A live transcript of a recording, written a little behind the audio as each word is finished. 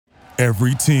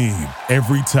Every team,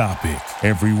 every topic,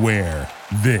 everywhere.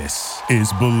 This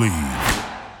is Believe.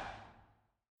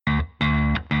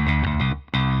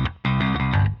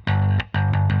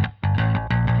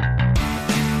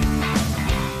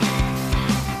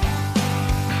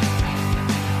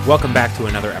 Welcome back to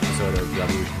another episode of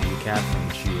Revolution Recap from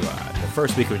the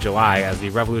first week of July, as the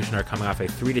Revolution are coming off a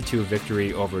 3-2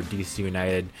 victory over DC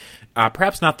United.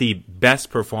 Perhaps not the best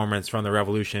performance from the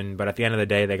Revolution, but at the end of the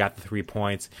day, they got the 3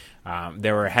 points.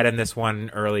 They were ahead in this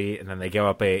one early, and then they gave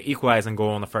up a equalizing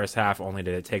goal in the first half, only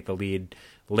to take the lead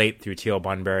late through Teal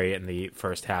Bunbury in the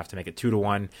first half to make it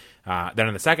 2-1. Then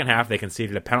in the second half, they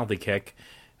conceded a penalty kick,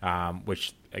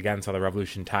 which again saw the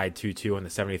Revolution tied 2-2 in the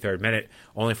 73rd minute,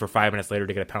 only for 5 minutes later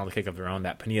to get a penalty kick of their own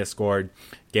that Pania scored,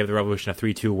 gave the Revolution a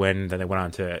 3-2 win. Then they went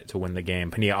on to win the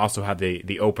game. Pania also had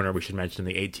the opener, we should mention,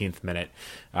 in the 18th minute.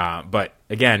 But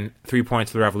again, 3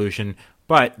 points for the Revolution,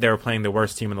 but they were playing the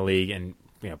worst team in the league and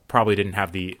probably didn't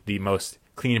have the most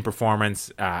clean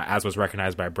performance, as was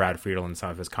recognized by Brad Friedel in some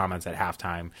of his comments at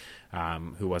halftime,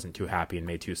 who wasn't too happy and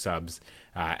made 2 subs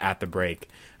at the break.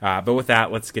 But with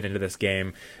that, let's get into this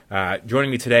game.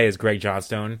 Joining me today is Greg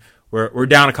Johnstone. We're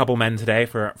down a couple men today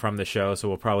from the show, so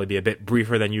we'll probably be a bit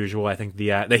briefer than usual. I think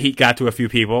the heat got to a few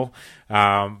people,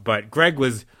 but Greg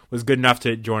was good enough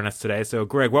to join us today. So,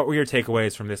 Greg, what were your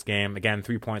takeaways from this game? Again,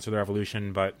 3 points for the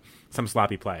Revolution, but some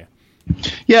sloppy play.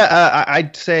 Yeah,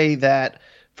 I'd say that.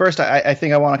 First, I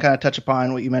think I want to kind of touch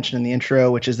upon what you mentioned in the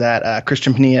intro, which is that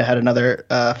Christian Pania had another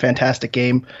fantastic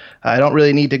game. I don't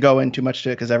really need to go in too much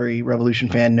to it because every Revolution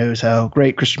fan knows how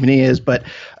great Christian Pania is. But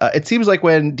it seems like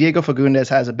when Diego Fagundes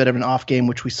has a bit of an off game,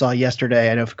 which we saw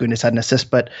yesterday, I know Fagundes had an assist,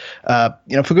 but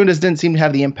Fagundes didn't seem to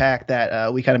have the impact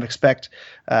that we kind of expect.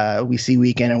 We see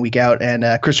week in and week out, and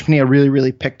Christian Pania really,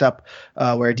 really picked up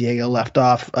where Diego left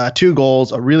off. 2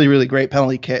 goals, a really, really great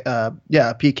penalty kick,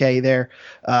 PK there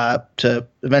to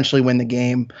eventually win the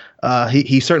game.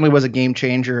 He certainly was a game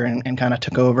changer and kind of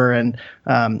took over. And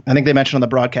I think they mentioned on the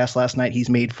broadcast last night he's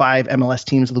made 5 MLS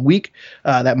teams of the week.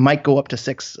 That might go up to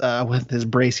 6 with his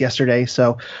brace yesterday.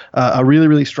 So a really,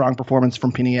 really strong performance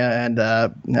from Pania, and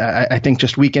I think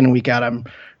just week in and week out, I'm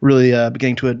really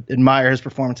beginning to admire his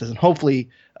performances, and hopefully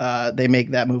they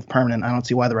make that move permanent. I don't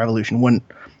see why the Revolution wouldn't.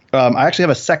 I actually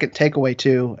have a second takeaway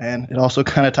too, and it also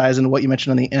kind of ties into what you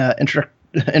mentioned on the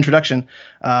introduction.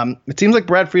 It seems like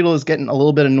Brad Friedel is getting a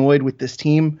little bit annoyed with this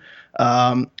team.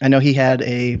 I know he had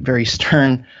a very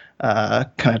stern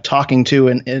kind of talking to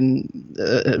and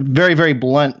very, very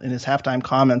blunt in his halftime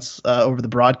comments over the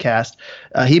broadcast.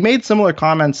 He made similar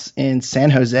comments in San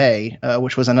Jose,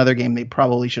 which was another game they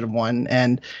probably should have won,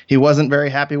 and he wasn't very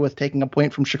happy with taking a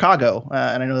point from Chicago.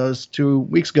 And I know that was 2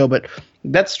 weeks ago, but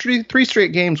that's 3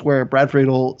 straight games where Brad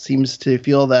Friedel seems to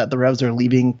feel that the Revs are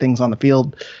leaving things on the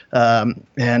field.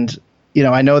 And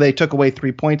I know they took away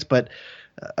 3 points, but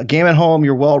a game at home,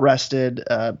 you're well rested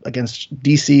against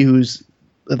DC, who's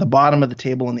at the bottom of the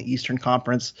table in the Eastern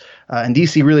Conference, and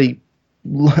DC really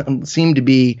seemed to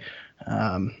be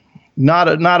not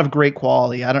of great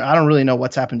quality. I don't really know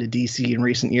what's happened to DC in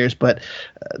recent years, but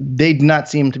they did not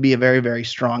seem to be a very, very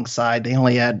strong side. They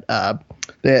only had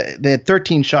they had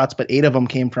 13 shots, but 8 of them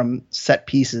came from set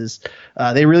pieces.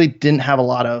 They really didn't have a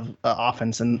lot of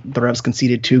offense, and the Revs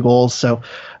conceded 2 goals. So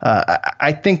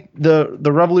I think the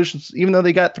Revolutions, even though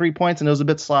they got 3 points and it was a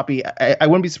bit sloppy, I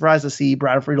wouldn't be surprised to see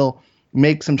Brad Friedel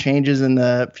make some changes in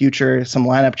the future, some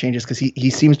lineup changes, because he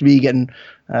seems to be getting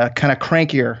kind of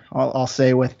crankier, I'll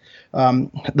say, with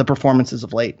the performances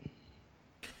of late.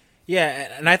 Yeah,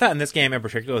 and I thought in this game in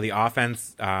particular, the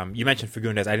offense, you mentioned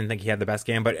Fagundes, I didn't think he had the best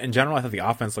game, but in general, I thought the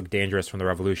offense looked dangerous from the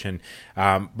Revolution.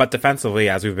 But defensively,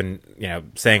 as we've been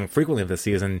saying frequently this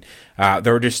season,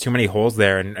 there were just too many holes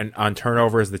there, and on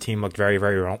turnovers, the team looked very,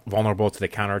 very vulnerable to the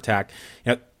counterattack.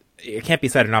 It can't be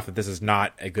said enough that this is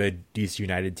not a good DC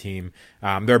United team.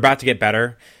 They're about to get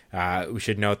better. We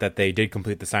should note that they did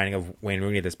complete the signing of Wayne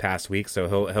Rooney this past week, so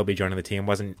he'll be joining the team.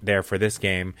 Wasn't there for this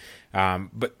game,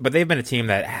 but they've been a team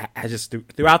that has just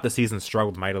throughout the season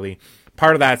struggled mightily.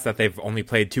 Part of that's that they've only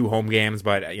played 2 home games,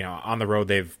 but on the road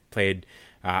they've played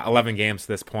 11 games to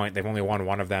this point. They've only won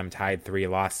 1 of them, tied 3,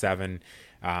 lost 7.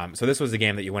 So this was a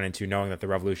game that you went into knowing that the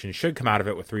Revolution should come out of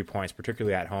it with 3 points,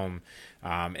 particularly at home.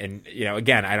 And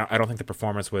again, I don't think the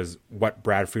performance was what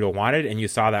Brad Friedel wanted, and you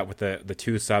saw that with the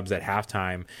 2 subs at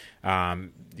halftime.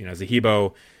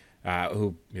 Zahibo,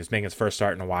 who was making his first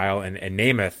start in a while, and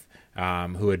Namath,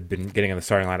 who had been getting in the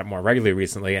starting lineup more regularly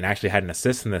recently and actually had an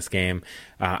assist in this game.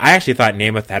 I actually thought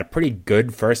Namath had a pretty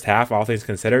good first half, all things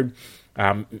considered.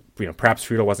 Perhaps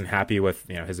Friedel wasn't happy with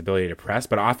his ability to press,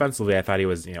 but offensively, I thought he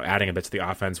was adding a bit to the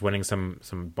offense, winning some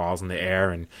balls in the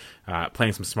air and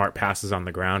playing some smart passes on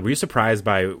the ground. Were you surprised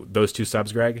by those two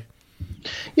subs, Greg?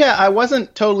 Yeah, I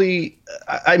wasn't totally.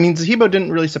 I mean, Zahibo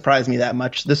didn't really surprise me that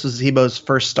much. This was Zahibo's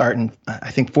first start in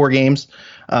I think 4 games,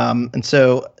 and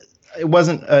so it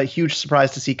wasn't a huge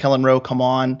surprise to see Kellen Rowe come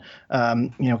on.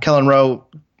 Kellen Rowe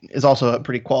is also a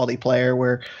pretty quality player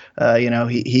where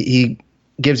he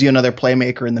gives you another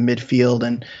playmaker in the midfield.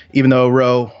 And even though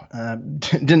Rowe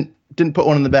didn't put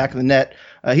one in the back of the net,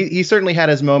 he certainly had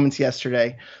his moments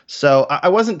yesterday. So I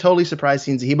wasn't totally surprised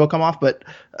seeing Zahibo come off. But,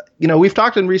 we've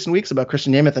talked in recent weeks about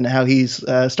Christian Nemeth and how he's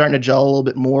starting to gel a little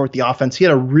bit more with the offense. He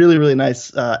had a really, really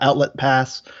nice outlet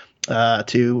pass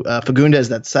to Fagundes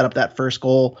that set up that first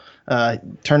goal.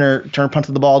 Turner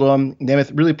punted the ball to him.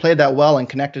 Nemeth really played that well and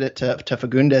connected it to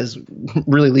Fagundes,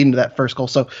 really leading to that first goal.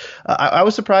 So I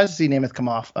was surprised to see Nemeth come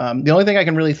off. The only thing I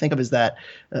can really think of is that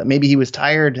maybe he was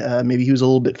tired, maybe he was a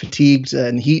little bit fatigued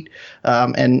in heat,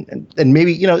 and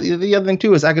maybe the other thing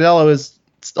too is Agudelo is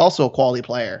also a quality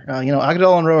player.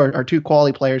 Agudelo and Rowe are 2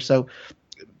 quality players, so.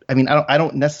 I mean, I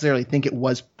don't necessarily think it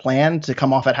was planned to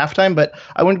come off at halftime, but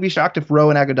I wouldn't be shocked if Rowe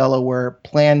and Agudelo were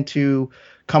planned to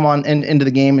come on into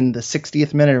the game in the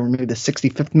 60th minute or maybe the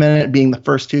 65th minute, being the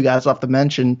first 2 guys off the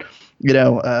bench. And,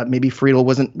 maybe Friedel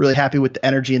wasn't really happy with the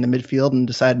energy in the midfield and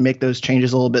decided to make those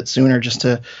changes a little bit sooner just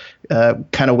to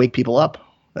kind of wake people up.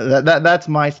 That's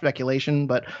my speculation,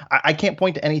 but I can't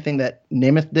point to anything that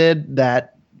Nemeth did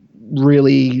that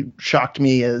really shocked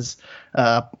me as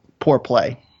poor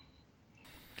play.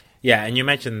 Yeah, and you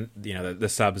mentioned the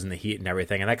subs and the heat and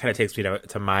everything, and that kind of takes me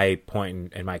to my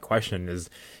point and my question is,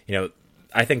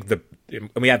 I think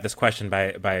we had this question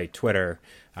by Twitter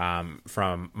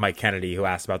from Mike Kennedy, who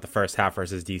asked about the first half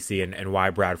versus DC and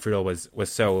why Brad Friedel was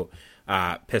so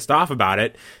pissed off about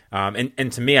it.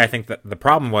 And to me, I think that the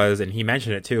problem was, and he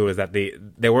mentioned it too, is that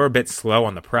they were a bit slow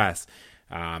on the press.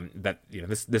 That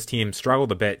this team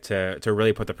struggled a bit to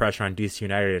really put the pressure on DC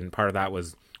United, and part of that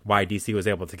was why DC was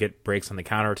able to get breaks on the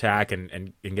counterattack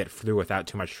and get through without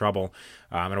too much trouble,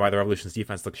 and why the Revolution's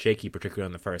defense looked shaky, particularly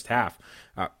in the first half.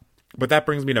 But that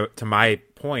brings me to my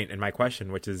point and my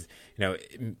question, which is,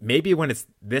 maybe when it's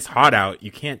this hot out,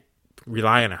 you can't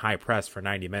rely on a high press for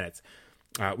 90 minutes.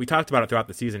 We talked about it throughout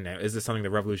the season now. Is this something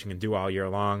the Revolution can do all year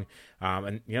long?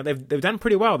 And they've done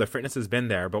pretty well. Their fitness has been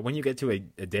there, but when you get to a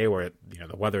day where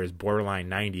the weather is borderline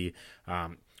 90,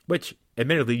 which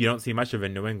admittedly you don't see much of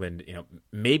in New England,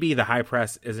 maybe the high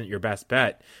press isn't your best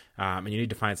bet, and you need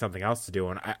to find something else to do.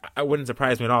 And I wouldn't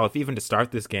surprise me at all if even to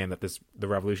start this game that the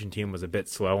Revolution team was a bit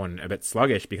slow and a bit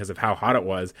sluggish because of how hot it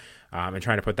was, and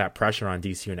trying to put that pressure on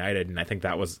DC United. And I think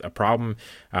that was a problem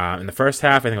in the first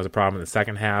half. I think it was a problem in the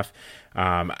second half.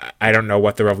 I don't know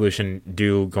what the Revolution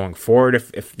do going forward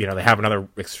if they have another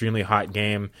extremely hot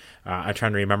game. I'm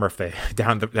trying to remember if they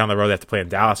down the road they have to play in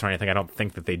Dallas or anything. I don't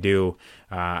think that they do.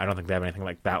 I don't think they have anything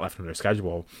like that left in their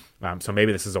schedule. So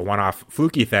maybe this is a one-off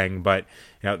fluky thing. But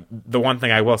the one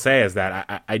thing I will say is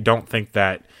that I don't think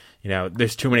that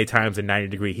there's too many times in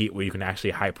 90-degree heat where you can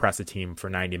actually high press a team for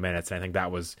 90 minutes. And I think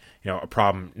that was a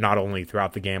problem not only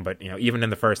throughout the game, but even in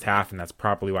the first half. And that's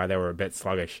probably why they were a bit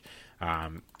sluggish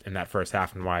in that first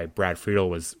half, and why Brad Friedel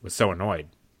was so annoyed.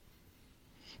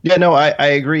 Yeah, no, I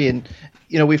agree. And,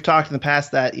 we've talked in the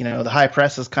past that, the high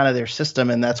press is kind of their system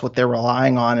and that's what they're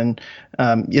relying on. And,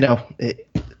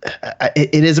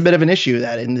 it is a bit of an issue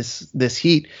that in this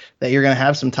heat that you're going to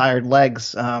have some tired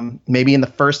legs. Maybe in the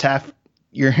first half,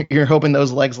 you're hoping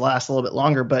those legs last a little bit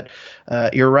longer, but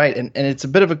you're right. And it's a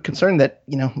bit of a concern that,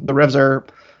 the Revs are,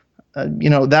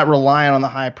 that reliant on the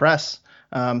high press.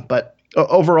 But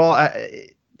overall,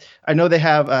 I know they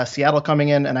have Seattle coming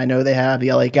in, and I know they have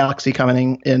the LA Galaxy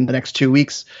coming in the next 2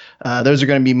 weeks. Those are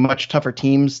going to be much tougher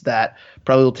teams that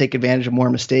probably will take advantage of more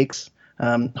mistakes.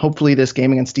 Hopefully this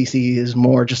game against DC is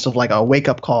more just of like a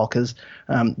wake-up call, because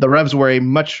the Revs were a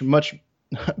much, much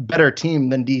better team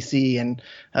than DC, and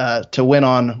to win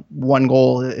on one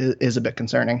goal is a bit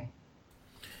concerning.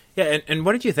 Yeah, and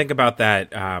what did you think about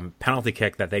that penalty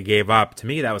kick that they gave up? To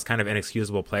me, that was kind of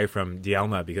inexcusable play from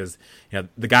Dielna, because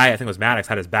the guy, I think it was Maddox,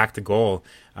 had his back to goal,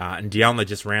 and Dielna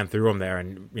just ran through him there,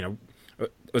 and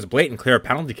it was a blatant, clear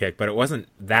penalty kick, but it wasn't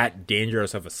that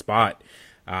dangerous of a spot.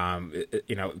 From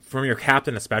your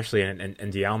captain especially, and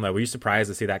Dielna, were you surprised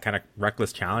to see that kind of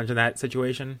reckless challenge in that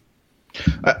situation?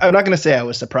 I'm not going to say I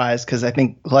was surprised, because I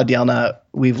think Claude Dielna,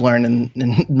 we've learned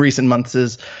in recent months,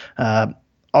 is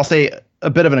I'll say a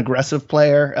bit of an aggressive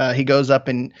player. He goes up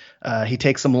and he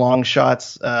takes some long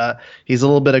shots. He's a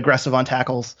little bit aggressive on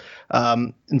tackles.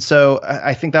 And so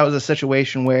I think that was a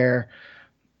situation where,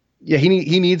 Yeah,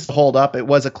 he needs to hold up. It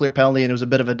was a clear penalty and it was a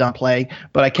bit of a dumb play,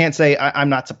 but I can't say I'm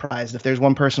not surprised. If there's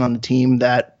one person on the team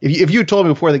that, if you had told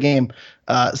me before the game,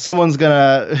 someone's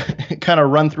gonna kind of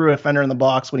run through a defender in the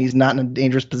box when he's not in a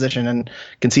dangerous position and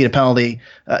concede a penalty,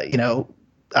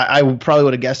 I probably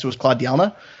would have guessed it was Claude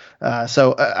Dielna.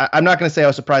 So I'm not going to say I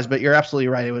was surprised, but you're absolutely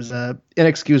right. It was an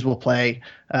inexcusable play,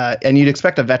 and you'd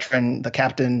expect a veteran, the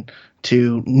captain,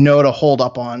 to know to hold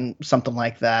up on something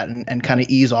like that and kind of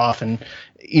ease off. And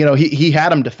he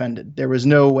had him defended. There was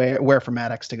nowhere for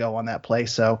Maddox to go on that play.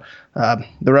 So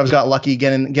the Revs got lucky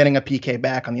getting a PK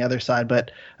back on the other side.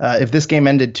 But if this game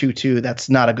ended 2-2, that's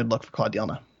not a good look for Claude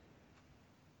Dielna.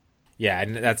 Yeah,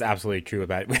 and that's absolutely true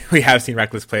about it. We have seen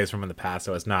reckless plays from in the past,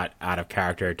 so it's not out of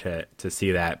character to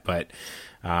see that. But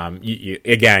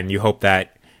you hope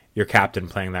that your captain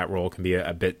playing that role can be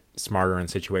a bit smarter in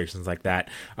situations like that.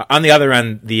 On the other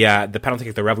end, the penalty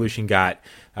kick the Revolution got,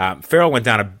 Farrell went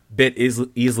down a bit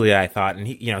easily, I thought, and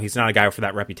he's not a guy for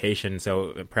that reputation,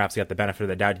 so perhaps he got the benefit of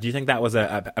the doubt. Did you think that was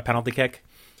a penalty kick?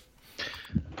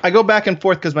 I go back and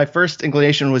forth because my first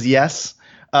inclination was yes.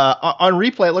 On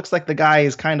replay, it looks like the guy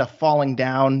is kind of falling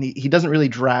down. He doesn't really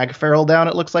drag Farrell down.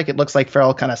 It looks like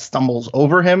Farrell kind of stumbles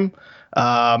over him.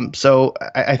 So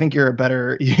I think you're a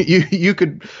better. You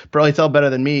could probably tell better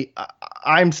than me.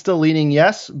 I'm still leaning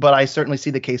yes, but I certainly see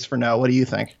the case for no. What do you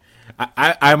think?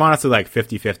 I'm honestly like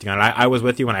 50-50 on it. I was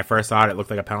with you when I first saw it. It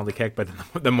looked like a penalty kick, but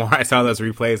the more I saw those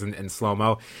replays in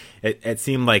slow-mo, it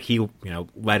seemed like he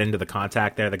led into the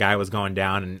contact there. The guy was going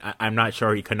down, and I'm not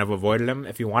sure he couldn't have avoided him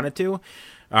if he wanted to.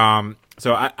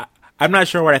 So I'm not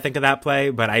sure what I think of that play,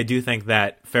 but I do think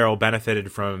that Farrell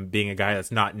benefited from being a guy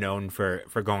that's not known for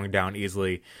going down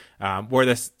easily. Were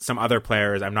this some other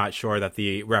players, I'm not sure that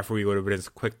the referee would have been as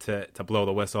quick to blow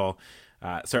the whistle.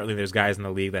 Certainly there's guys in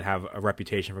the league that have a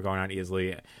reputation for going down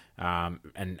easily.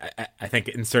 And I think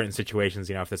in certain situations,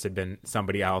 if this had been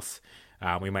somebody else,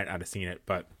 we might not have seen it.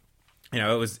 But,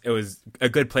 it was a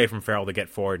good play from Farrell to get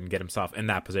forward and get himself in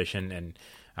that position and,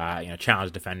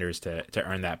 challenge defenders to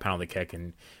earn that penalty kick.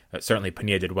 And certainly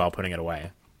Pania did well putting it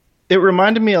away. It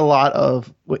reminded me a lot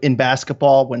of in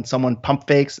basketball when someone pump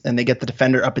fakes and they get the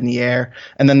defender up in the air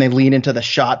and then they lean into the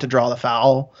shot to draw the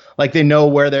foul. Like they know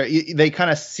where they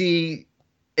kind of see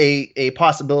a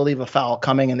possibility of a foul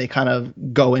coming and they kind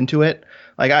of go into it.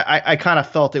 Like I kind of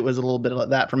felt it was a little bit of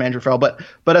that from Andrew Farrell, but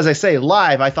as I say,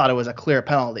 live, I thought it was a clear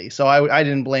penalty. So I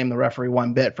didn't blame the referee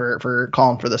one bit for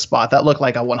calling for the spot. That looked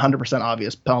like a 100%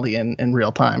 obvious penalty in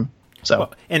real time. So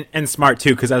well, and smart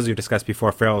too, because as we've discussed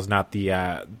before, Farrell is not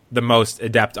the most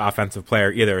adept offensive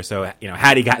player either. So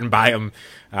had he gotten by him,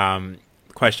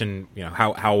 question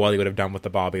how well he would have done with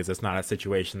the ball, because it's not a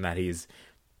situation that he's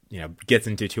gets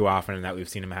into too often and that we've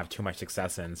seen him have too much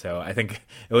success in. So I think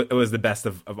it was the best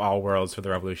of all worlds for the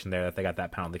Revolution there that they got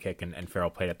that penalty kick and Farrell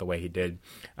played it the way he did.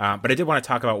 But I did want to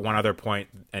talk about one other point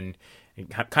and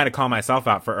kind of call myself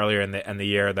out for earlier in the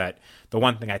year, that the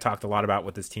one thing I talked a lot about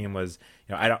with this team was,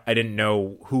 I didn't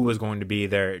know who was going to be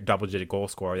their double-digit goal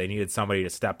scorer. They needed somebody to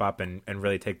step up and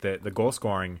really take the goal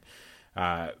scoring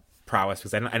prowess,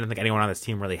 because I don't think anyone on this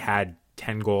team really had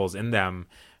 10 goals in them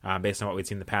based on what we'd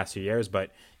seen the past few years.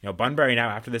 But Bunbury now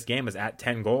after this game is at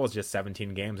 10 goals just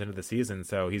 17 games into the season,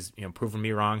 so he's proven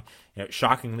me wrong.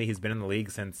 Shockingly, he's been in the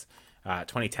league since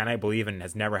 2010, I believe, and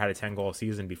has never had a 10-goal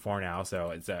season before now.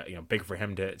 So it's big for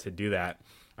him to do that.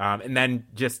 And then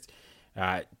just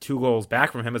 2 goals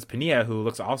back from him is Pania, who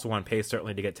looks also on pace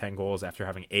certainly to get 10 goals after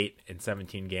having 8 in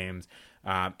 17 games.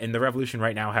 And the Revolution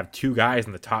right now have 2 guys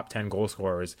in the top 10 goal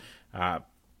scorers.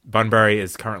 Bunbury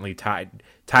is currently tied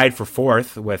for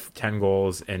 4th with 10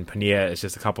 goals, and Pania is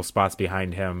just a couple spots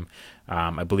behind him.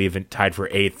 I believe tied for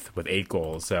 8th with 8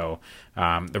 goals. So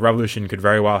the Revolution could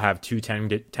very well have 2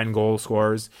 10-goal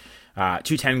scorers, 2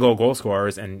 10-goal goal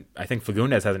scorers, and I think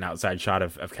Fagundes has an outside shot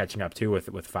of catching up too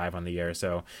with 5 on the year.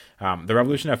 So the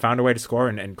Revolution have found a way to score,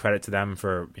 and credit to them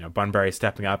for Bunbury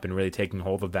stepping up and really taking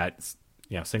hold of that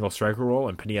single striker role,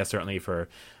 and Pania certainly for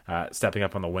stepping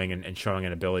up on the wing and showing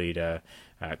an ability to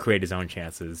create his own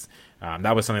chances.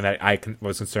 That was something that I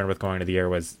was concerned with going into the year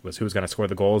was who was going to score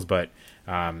the goals, but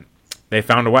they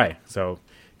found a way. So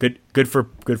good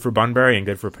for Bunbury and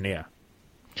good for Pania.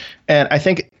 And I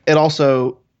think it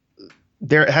also,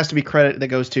 there has to be credit that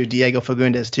goes to Diego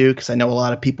Fagundes too, because I know a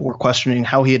lot of people were questioning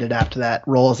how he'd adapt to that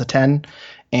role as a 10.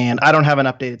 And I don't have an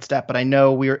updated stat, but I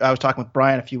know I was talking with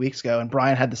Brian a few weeks ago, and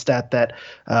Brian had the stat that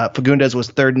Fagundes was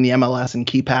 3rd in the MLS in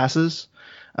key passes.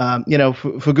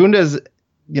 Fagundes,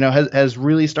 has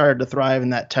really started to thrive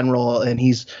in that 10 role, and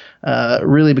he's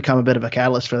really become a bit of a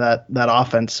catalyst for that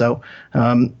offense. So,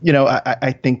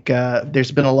 I think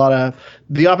there's been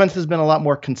the offense has been a lot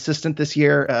more consistent this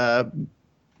year.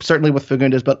 certainly with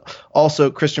Fagundes, but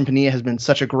also Christian Pania has been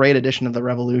such a great addition to the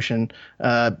Revolution.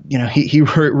 He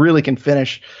really can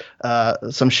finish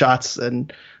some shots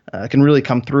and can really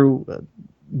come through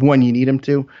when you need him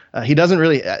to. He doesn't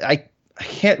really. I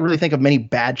can't really think of many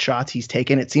bad shots he's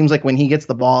taken. It seems like when he gets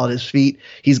the ball at his feet,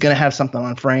 he's going to have something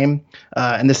on frame.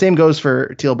 And the same goes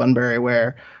for Teal Bunbury,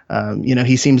 where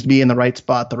he seems to be in the right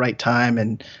spot, the right time,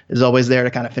 and is always there to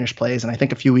kind of finish plays. And I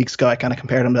think a few weeks ago, I kind of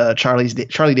compared him to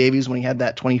Charlie Davies when he had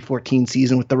that 2014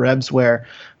 season with the Rebs, where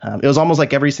it was almost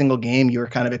like every single game you were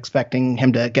kind of expecting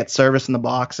him to get service in the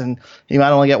box, and he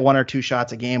might only get 1 or 2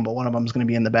 shots a game, but one of them is going to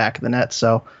be in the back of the net.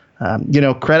 So,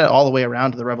 credit all the way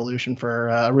around to the Revolution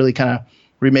for really kind of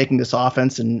remaking this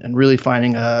offense and really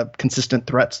finding consistent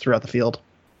threats throughout the field.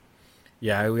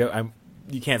 Yeah,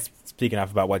 you can't speak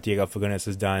enough about what Diego Fagundes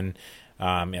has done.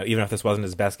 Even if this wasn't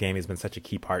his best game, he's been such a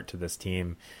key part to this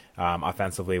team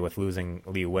offensively with losing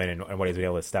Lee Nguyen and what he's been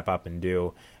able to step up and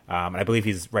do. And I believe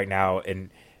he's right now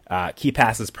in key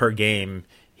passes per game.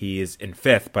 He is in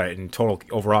 5th, but in total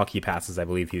overall key passes, I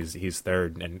believe he's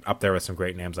 3rd and up there with some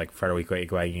great names like Federico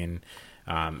Higuain.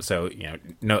 So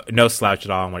no slouch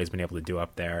at all in what he's been able to do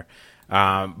up there.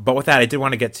 But with that, I did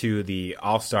want to get to the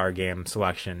All-Star game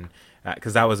selection,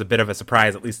 because that was a bit of a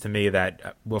surprise, at least to me,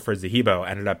 that Wilfred Zahibo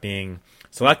ended up being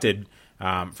selected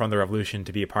from the Revolution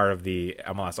to be a part of the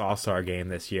MLS All-Star game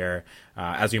this year.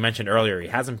 As we mentioned earlier, he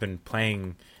hasn't been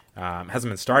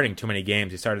starting too many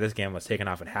games. He started this game, was taken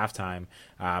off at halftime.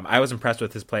 I was impressed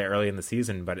with his play early in the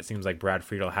season, but it seems like Brad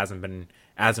Friedel hasn't been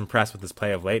as impressed with his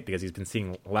play of late because he's been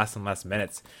seeing less and less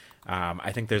minutes.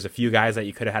 I think there's a few guys that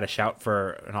you could have had a shout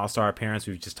for an All-Star appearance.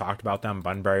 We've just talked about them.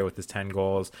 Bunbury with his 10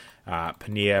 goals,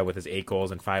 Pania with his 8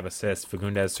 goals and 5 assists,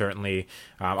 Fagundes certainly.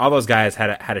 All those guys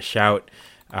had a shout.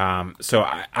 So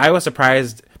I was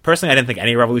surprised. Personally, I didn't think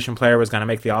any Revolution player was going to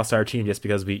make the All-Star team just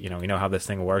because we know how this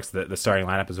thing works. The starting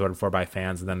lineup is voted for by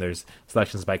fans, and then there's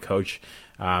selections by coach.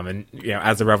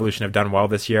 As the Revolution have done well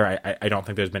this year, I don't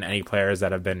think there's been any players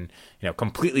that have been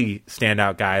completely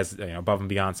standout guys above and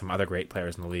beyond some other great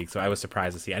players in the league. So I was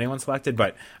surprised to see anyone selected,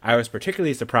 but I was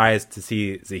particularly surprised to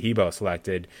see Zahibo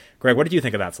selected. Greg, what did you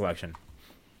think of that selection?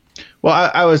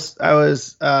 Well, I was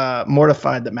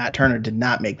mortified that Matt Turner did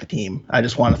not make the team. I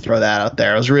just want to throw that out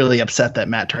there. I was really upset that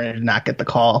Matt Turner did not get the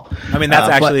call. I mean,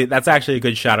 that's actually a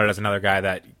good shout out as another guy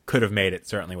that could have made it,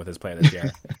 certainly with his play this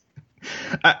year.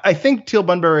 I think Teal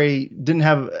Bunbury didn't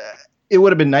have. It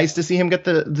would have been nice to see him get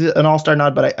an All-Star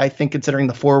nod, but I think considering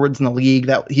the forwards in the league,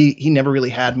 that he never really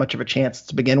had much of a chance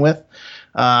to begin with.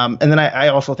 And then I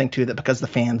also think too that because the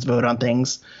fans vote on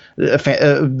things,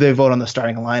 they vote on the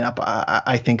starting lineup.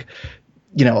 I think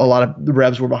a lot of the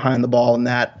Revs were behind the ball in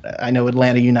that. I know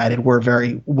Atlanta United were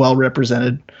very well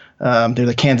represented. They're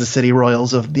the Kansas City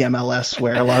Royals of the MLS,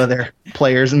 where a lot of their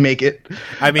players make it.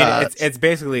 I mean, it's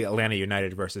basically Atlanta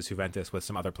United versus Juventus with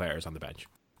some other players on the bench.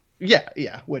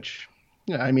 Yeah, which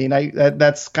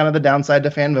that's kind of the downside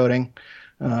to fan voting.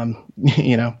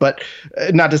 But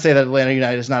not to say that Atlanta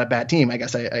United is not a bad team. I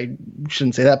guess I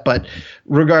shouldn't say that. But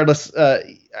regardless,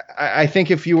 I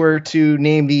think if you were to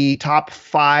name the top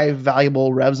 5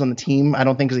 valuable Revs on the team, I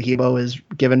don't think Zahibo is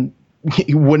given.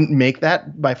 He wouldn't make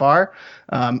that by far.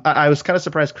 I was kind of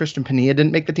surprised Christian Pania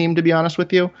didn't make the team, to be honest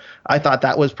with you. I thought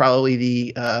that was probably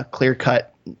the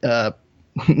clear-cut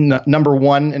number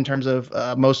 1 in terms of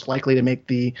most likely to make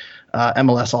the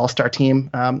MLS All-Star team.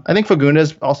 I think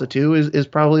Fagundes also too is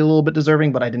probably a little bit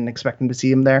deserving, but I didn't expect him to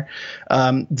see him there.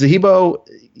 Zahibo,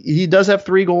 he does have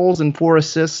 3 goals and 4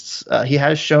 assists. He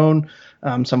has shown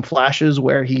some flashes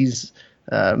where he's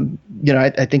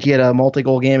I think he had a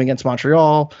multi-goal game against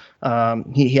Montreal.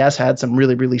 He has had some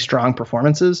really, really strong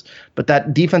performances, but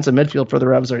that defensive midfield for the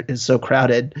Revs is so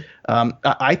crowded.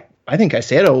 I think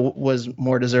Caicedo was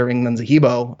more deserving than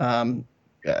Zahibo.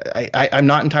 I'm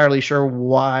not entirely sure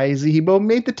why Zahibo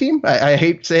made the team. I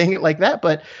hate saying it like that,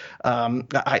 but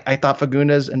I thought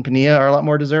Fagundes and Pania are a lot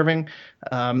more deserving.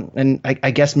 And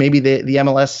I guess maybe the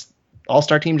MLS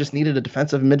All-Star team just needed a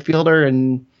defensive midfielder,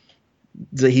 and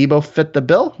Zahibo fit the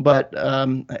bill. But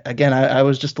again, I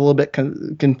was just a little bit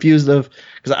confused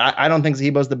because I don't think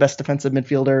Zahibo is the best defensive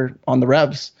midfielder on the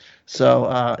Revs.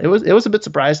 So it was a bit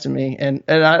surprised to me. And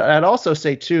I'd also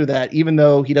say, too, that even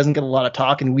though he doesn't get a lot of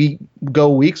talk and we go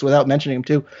weeks without mentioning him,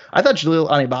 too, I thought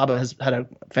Jalil Anibaba has had a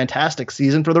fantastic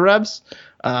season for the Revs.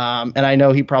 And I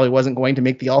know he probably wasn't going to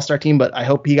make the All-Star team, but I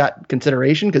hope he got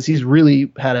consideration because he's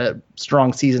really had a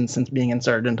strong season since being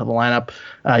inserted into the lineup.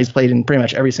 He's played in pretty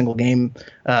much every single game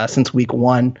since week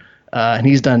 1, and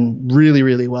he's done really,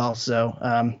 really well. So,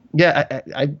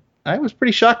 I was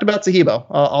pretty shocked about Zahibo.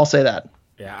 I'll say that.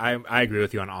 Yeah, I agree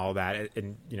with you on all of that.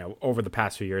 And, over the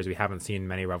past few years, we haven't seen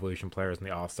many Revolution players in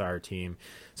the All-Star team.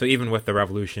 So even with the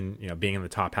Revolution, being in the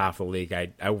top half of the league,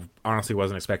 I honestly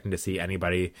wasn't expecting to see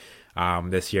anybody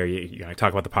this year. You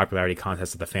talk about the popularity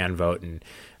contest of the fan vote, and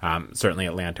certainly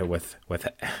Atlanta with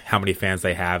how many fans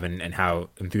they have and how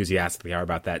enthusiastic they are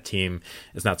about that team.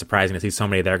 It's not surprising to see so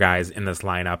many of their guys in this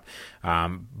lineup.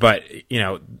 But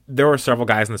there were several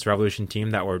guys in this Revolution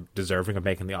team that were deserving of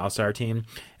making the All-Star team.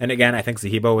 And again, I think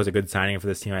Zahibo was a good signing for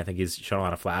this team. I think he's shown a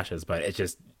lot of flashes, but it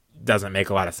just doesn't make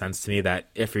a lot of sense to me that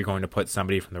if you're going to put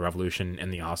somebody from the Revolution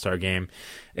in the All-Star game,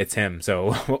 it's him.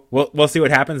 So we'll see what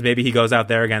happens. Maybe he goes out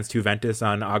there against Juventus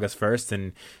on August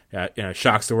 1st and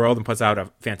shocks the world and puts out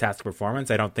a fantastic performance.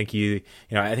 I don't think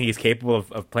I think he's capable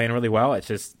of playing really well. It's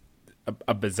just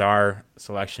a bizarre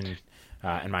selection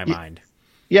in my mind.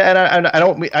 Yeah, and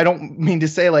I don't mean to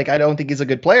say like I don't think he's a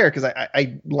good player, because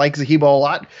I like Zahibo a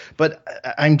lot, but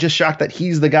I'm just shocked that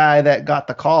he's the guy that got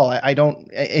the call.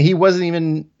 He wasn't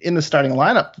even in the starting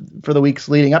lineup for the weeks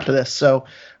leading up to this. So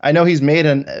I know he's made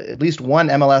at least one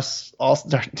MLS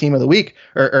All-Star Team of the Week,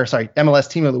 or sorry, MLS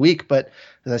Team of the Week. But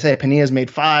as I say, Panilla's made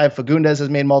 5, Fagundes has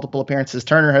made multiple appearances,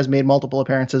 Turner has made multiple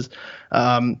appearances.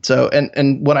 So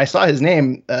when I saw his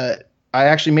name, I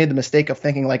actually made the mistake of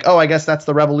thinking like, oh, I guess that's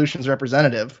the Revolution's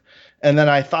representative. And then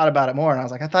I thought about it more, and I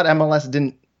was like, I thought MLS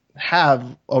didn't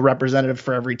have a representative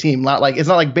for every team. It's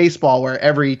not like baseball where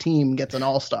every team gets an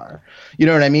all-star. You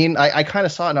know what I mean? I kind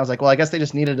of saw it and I was like, well, I guess they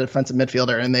just needed a defensive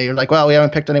midfielder, and they were like, well, we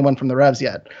haven't picked anyone from the Revs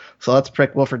yet, so let's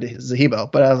pick Wilfred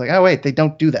Zahibo. But I was like, oh wait, they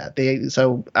don't do that.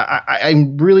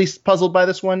 I'm really puzzled by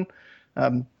this one.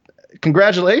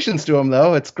 Congratulations to him,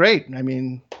 though. It's great. I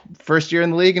mean, first year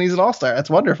in the league and he's an all-star. That's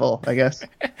wonderful, I guess.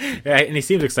 Yeah, and he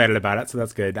seems excited about it, so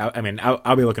that's good.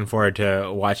 I'll be looking forward to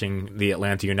watching the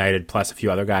Atlanta United plus a few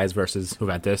other guys versus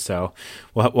Juventus, so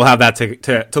we'll have that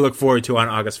to look forward to on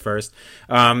August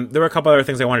 1st. There were a couple other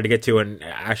things I wanted to get to, and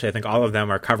actually I think all of them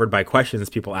are covered by questions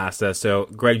people asked us. So,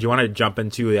 Greg, do you want to jump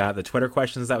into the Twitter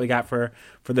questions that we got for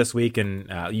this week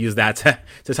and use that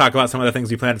to talk about some of the things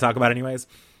we plan to talk about anyways?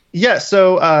 Yeah,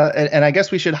 so and I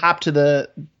guess we should hop to the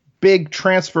big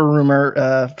transfer rumor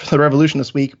for the Revolution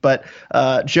this week. But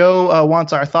Joe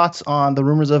wants our thoughts on the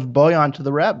rumors of Bojan to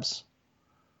the Revs.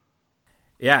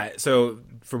 Yeah, so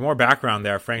for more background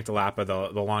there, Frank Delapa,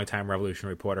 the longtime Revolution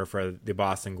reporter for the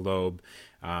Boston Globe,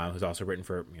 who's also written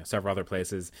for several other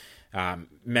places,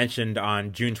 mentioned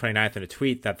on June 29th in a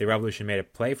tweet that the Revolution made a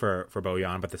play for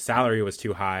Bojan, but the salary was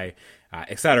too high,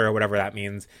 et cetera, whatever that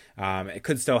means. It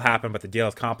could still happen, but the deal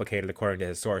is complicated according to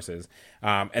his sources.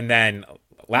 And then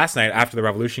last night after the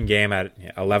Revolution game at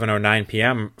 11:09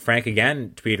 p.m., Frank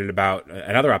again tweeted about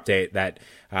another update that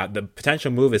the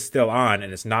potential move is still on,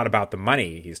 and it's not about the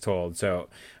money, he's told. So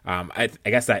I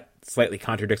guess that slightly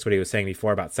contradicts what he was saying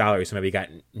before about salary. So maybe he got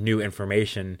new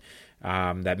information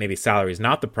that maybe salary is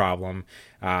not the problem.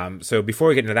 So before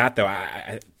we get into that,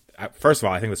 though, first of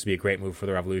all, I think this would be a great move for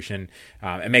the Revolution.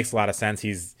 It makes a lot of sense.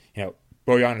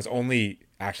 Bojan is only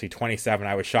actually 27.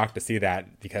 I was shocked to see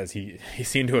that because he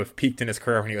seemed to have peaked in his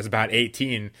career when he was about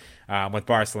 18 with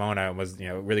Barcelona, and was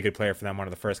a really good player for them, one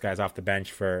of the first guys off the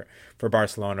bench for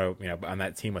Barcelona, on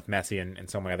that team with Messi and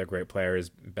so many other great players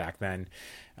back then.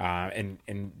 And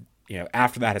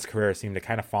after that, his career seemed to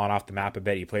kind of fallen off the map a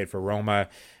bit. He played for Roma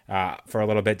for a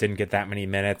little bit, didn't get that many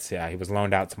minutes. He was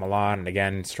loaned out to Milan and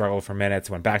again struggled for minutes.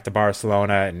 Went back to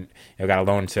Barcelona and got a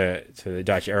loan to the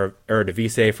Dutch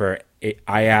Eredivisie for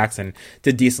Ajax and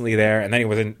did decently there. And then he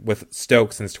was with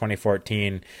Stoke since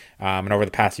 2014. And over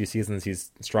the past few seasons,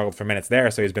 he's struggled for minutes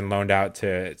there. So he's been loaned out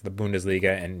to the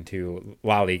Bundesliga and to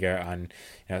La Liga on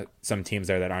some teams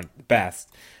there that aren't the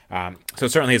best. So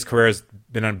certainly his career has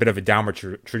been on a bit of a downward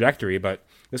trajectory, but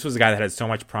this was a guy that had so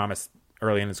much promise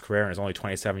early in his career and is only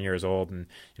 27 years old. And,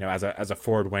 as a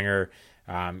forward winger,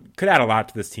 could add a lot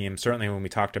to this team. Certainly when we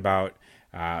talked about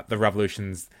the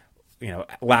Revolution's,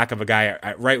 lack of a guy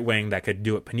at right wing that could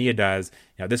do what Panilla does,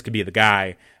 this could be the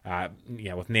guy,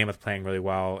 with Nemeth playing really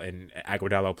well and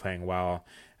Agudelo playing well.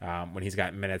 When he's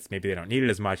got minutes, maybe they don't need it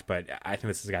as much, but I think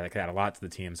this is a guy that could add a lot to the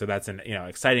team. So that's an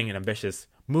exciting and ambitious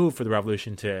move for the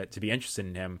Revolution to be interested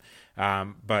in him.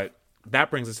 But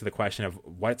that brings us to the question of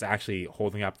what's actually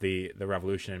holding up the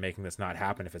Revolution and making this not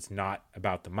happen if it's not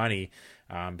about the money,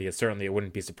 because certainly it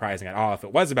wouldn't be surprising at all if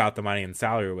it was about the money and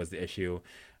salary was the issue.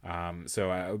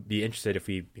 So I would be interested if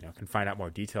we can find out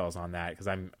more details on that, because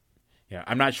I'm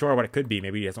not sure what it could be.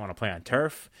 Maybe he doesn't want to play on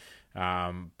turf,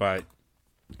 but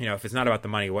if it's not about the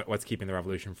money, what's keeping the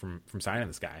Revolution from signing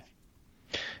this guy?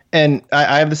 And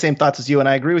I have the same thoughts as you, and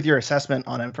I agree with your assessment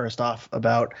on him. First off,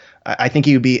 about I think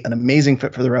he would be an amazing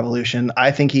fit for the Revolution.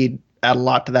 I think he'd add a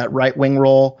lot to that right wing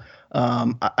role.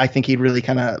 I think he'd really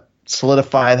kind of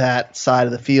solidify that side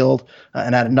of the field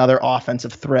and add another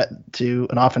offensive threat to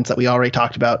an offense that we already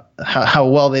talked about how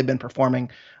well they've been performing.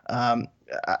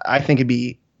 I think it'd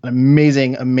be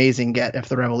an amazing get if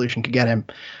the Revolution could get him.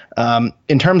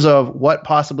 In terms of what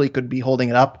possibly could be holding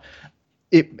it up,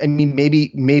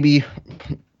 maybe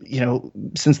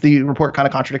since the report kind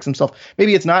of contradicts himself,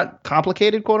 maybe it's not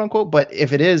complicated, quote unquote. But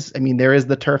if it is, there is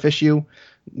the turf issue.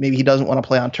 Maybe he doesn't want to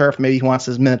play on turf. Maybe he wants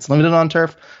his minutes limited on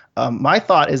turf. My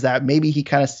thought is that maybe he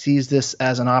kind of sees this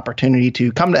as an opportunity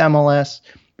to come to MLS,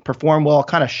 perform well,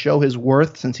 kind of show his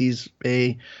worth since he's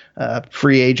a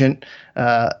free agent.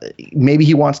 Maybe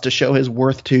he wants to show his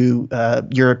worth to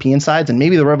European sides, and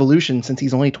maybe the Revolution, since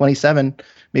he's only 27,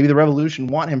 maybe the Revolution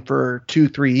want him for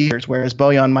 2-3 years, whereas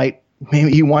Bojan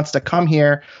maybe he wants to come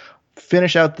here,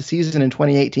 finish out the season in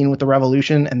 2018 with the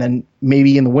Revolution, and then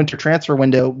maybe in the winter transfer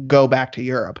window go back to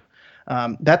Europe.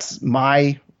 That's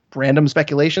my random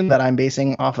speculation that I'm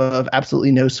basing off of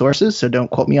absolutely no sources, so don't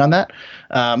quote me on that.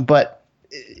 But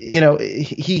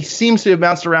he seems to have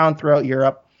bounced around throughout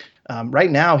Europe. Right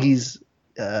now,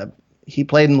 he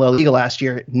played in La Liga last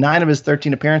year. 9 of his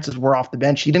 13 appearances were off the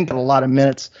bench. He didn't get a lot of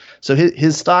minutes, so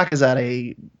his stock is at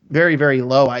a very, very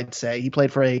low, I'd say. He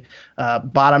played for a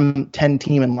bottom 10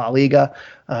 team in La Liga.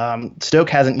 Stoke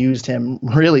hasn't used him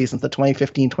really since the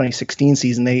 2015-2016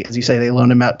 season. As you say, they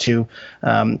loaned him out to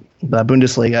the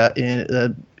Bundesliga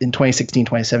in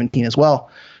 2016-2017 as well.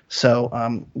 So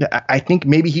I think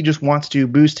maybe he just wants to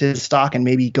boost his stock and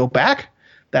maybe go back.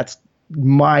 That's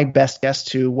my best guess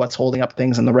to what's holding up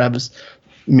things, and the Revs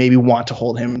maybe want to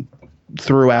hold him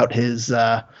throughout his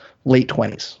late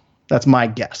 20s. That's my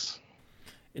guess.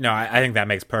 I think that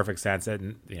makes perfect sense,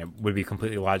 and would be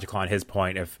completely logical on his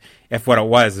point if what it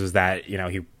was that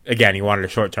he wanted a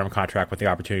short-term contract with the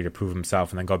opportunity to prove himself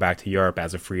and then go back to Europe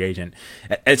as a free agent.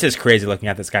 It's just crazy looking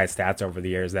at this guy's stats over the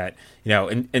years that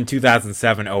in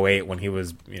 2007-08 when he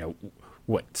was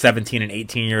 17 and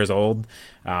 18 years old,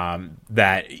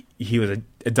 that he was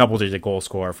a double-digit goal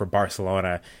scorer for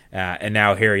Barcelona, and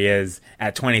now here he is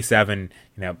at 27,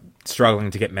 struggling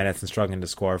to get minutes and struggling to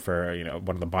score for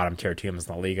one of the bottom tier teams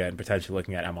in the Liga and potentially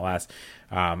looking at MLS.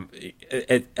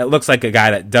 It looks like a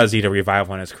guy that does need a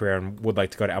revival in his career and would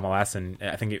like to go to MLS, and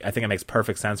I think it makes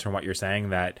perfect sense from what you're saying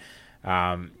that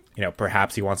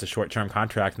perhaps he wants a short-term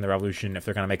contract, and the Revolution, if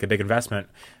they're going to make a big investment,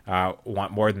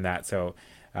 want more than that. So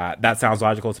that sounds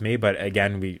logical to me, but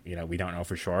again, we don't know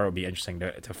for sure. It would be interesting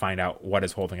to find out what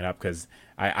is holding it up, because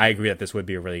I agree that this would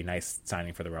be a really nice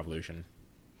signing for the Revolution.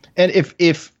 And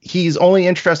if he's only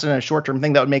interested in a short-term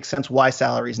thing, that would make sense why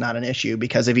salary is not an issue,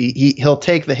 because if he'll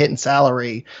take the hit in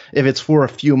salary if it's for a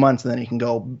few months, and then he can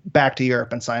go back to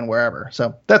Europe and sign wherever.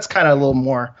 So that's kind of a little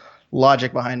more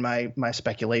logic behind my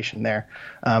speculation there.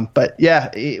 But yeah,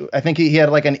 I think he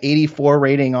had like an 84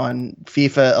 rating on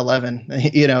FIFA 11.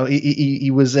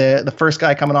 He was the first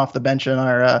guy coming off the bench in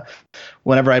our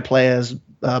whenever I play as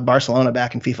Barcelona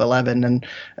back in FIFA 11, and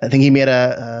I think he made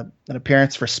an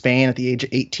appearance for Spain at the age of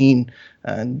 18.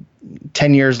 And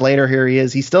 10 years later, here he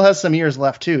is. He still has some years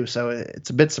left too, so it's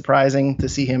a bit surprising to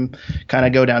see him kind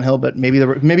of go downhill. But maybe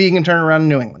he can turn around in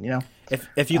New England.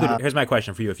 If you could, here's my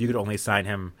question for you: if you could only sign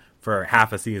him for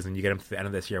half a season, you get him to the end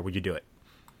of this year, would you do it?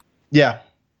 Yeah,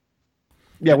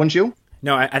 wouldn't you?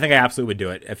 No, I think I absolutely would do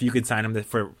it. If you could sign him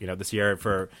for this year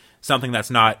for something that's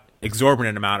not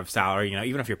exorbitant amount of salary,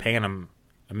 even if you're paying him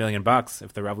 $1 million,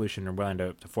 if the Revolution are willing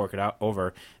to fork it out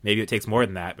over, maybe it takes more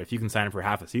than that. But if you can sign him for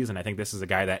half a season, I think this is a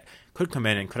guy that could come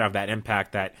in and could have that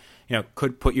impact that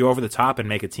could put you over the top and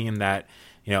make a team that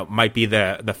might be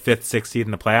the 5th, 6th seed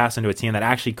in the playoffs into a team that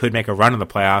actually could make a run in the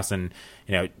playoffs and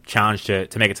challenge to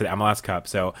make it to the MLS Cup.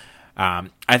 So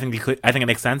I think it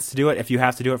makes sense to do it. If you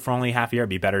have to do it for only half a year, it'd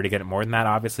be better to get it more than that,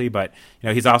 obviously. But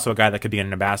he's also a guy that could be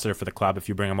an ambassador for the club if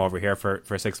you bring him over here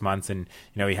for 6 months, and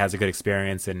he has a good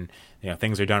experience and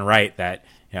things are done right. That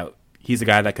he's a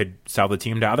guy that could sell the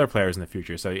team to other players in the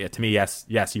future. So to me, yes,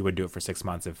 you would do it for 6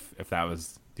 months if that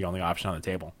was the only option on the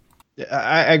table.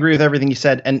 I agree with everything you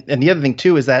said, and the other thing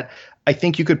too is that I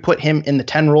think you could put him in the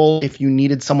 10 role if you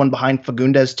needed someone behind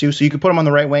Fagundes too. So you could put him on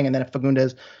the right wing, and then if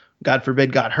Fagundes, God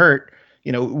forbid, got hurt,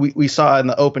 we saw in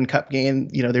the Open Cup game,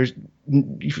 there's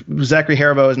Zachary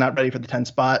Haribo is not ready for the 10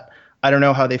 spot. I don't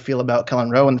know how they feel about Kellen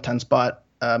Rowe in the 10 spot.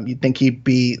 You'd think he'd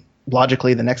be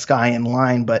logically the next guy in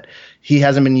line, but he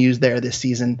hasn't been used there this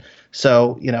season.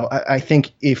 So, I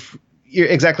think if you're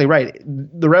exactly right,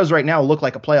 the Revs right now look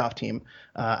like a playoff team.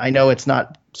 I know it's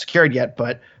not secured yet,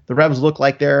 but the Revs look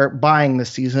like they're buying this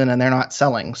season and they're not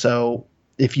selling. So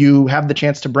if you have the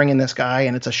chance to bring in this guy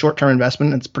and it's a short-term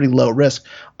investment, and it's pretty low risk,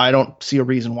 I don't see a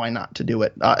reason why not to do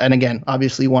it. And again,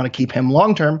 obviously you want to keep him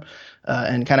long-term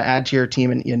and kind of add to your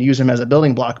team and use him as a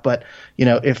building block. But,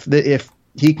 if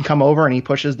he can come over and he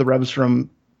pushes the Revs from,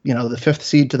 the 5th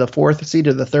seed to the 4th seed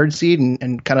to the 3rd seed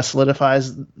and kind of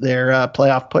solidifies their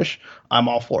playoff push, I'm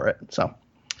all for it. So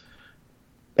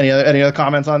any other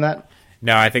comments on that?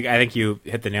 No, I think you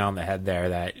hit the nail on the head there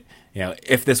that,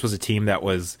 if this was a team that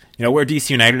was, where DC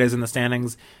United is in the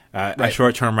standings, right, a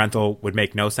short-term rental would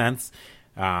make no sense.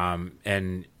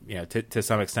 And, to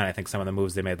some extent, I think some of the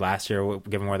moves they made last year,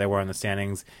 given where they were in the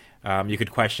standings, you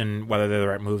could question whether they're the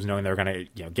right moves, knowing they're going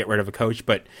to, get rid of a coach.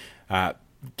 But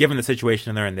given the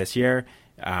situation they're in this year,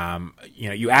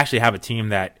 you actually have a team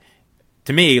that,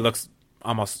 to me, looks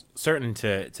almost certain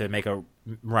to make a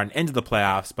run into the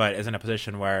playoffs, but is in a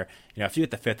position where, if you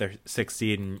hit the 5th or 6th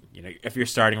seed and, if you're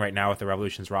starting right now with the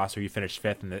Revolution's roster, you finish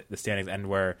 5th and the standings end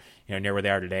where, near where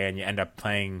they are today, and you end up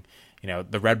playing,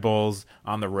 the Red Bulls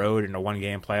on the road in a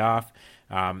 1-game playoff,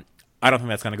 I don't think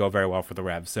that's going to go very well for the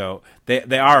Revs. So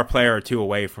they are a player or two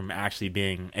away from actually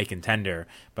being a contender,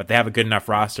 but they have a good enough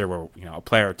roster where, a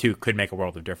player or two could make a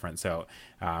world of difference. So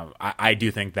I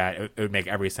do think that it would make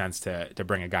every sense to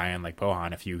bring a guy in like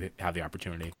Bojan if you have the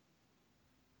opportunity.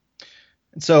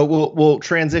 So we'll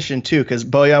transition too, because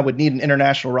Bojan would need an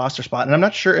international roster spot, and I'm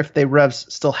not sure if the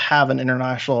Revs still have an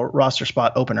international roster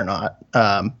spot open or not.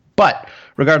 But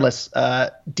regardless,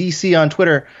 DC on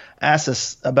Twitter asked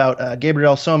us about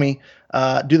Gabriel Somi.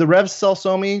 Do the Revs sell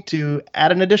Somi to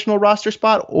add an additional roster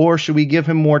spot, or should we give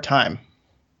him more time?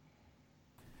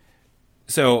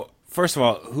 So first of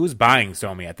all, who's buying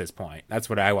Somi at this point? That's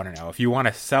what I want to know. If you want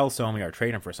to sell Somi or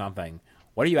trade him for something,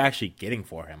 what are you actually getting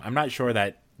for him? I'm not sure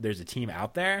that there's a team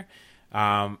out there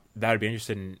that would be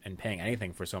interested in paying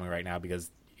anything for Somi right now,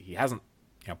 because he hasn't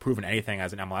proven anything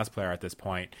as an MLS player at this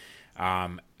point.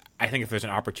 I think if there's an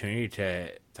opportunity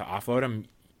to offload him,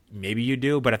 maybe you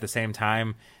do, but at the same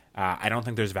time, I don't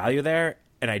think there's value there.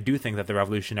 And I do think that the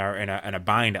Revolution are in a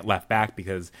bind at left back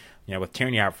because, with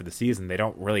Tierney out for the season, they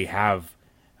don't really have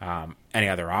any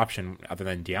other option other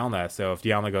than Dielna. So if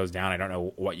Dielna goes down, I don't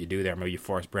know what you do there. Maybe you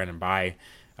force Brandon Bye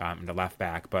into left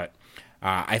back, but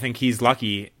I think he's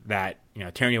lucky that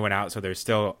Tierney went out, so there's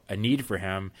still a need for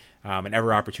him and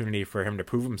every opportunity for him to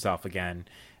prove himself again.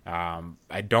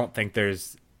 I don't think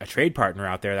there's a trade partner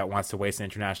out there that wants to waste an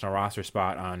international roster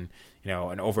spot on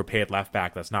an overpaid left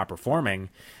back that's not performing.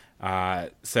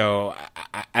 So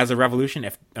as a Revolution,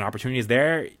 if an opportunity is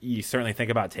there, you certainly think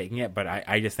about taking it. But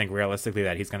I just think realistically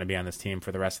that he's going to be on this team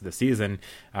for the rest of the season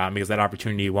because that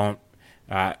opportunity won't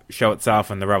show itself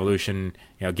in the Revolution,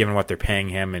 given what they're paying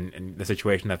him and the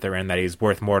situation that they're in, that he's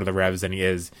worth more to the Revs than he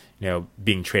is,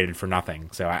 being traded for nothing.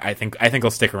 So I think he'll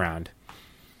stick around.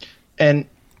 And,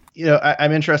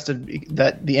 I'm interested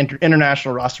that the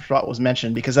international roster spot was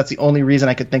mentioned, because that's the only reason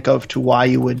I could think of to why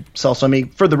you would sell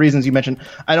Somi, for the reasons you mentioned.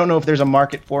 I don't know if there's a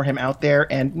market for him out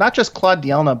there, and not just Claude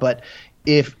Dielna, but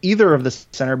if either of the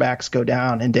center backs go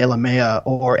down, and De La Mea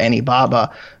or Annie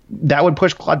Baba, that would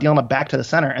push Claude Dielna back to the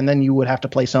center, and then you would have to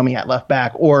play Somi at left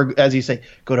back, or as you say,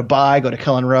 go to Bye, go to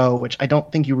Kellen Rowe, which I don't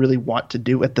think you really want to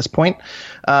do at this point.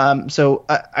 So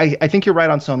I think you're right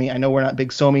on Somi. I know we're not big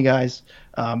Somi guys,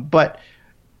 but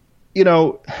we've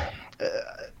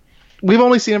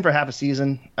only seen him for half a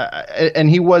season, and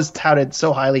he was touted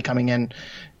so highly coming in.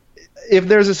 If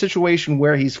there's a situation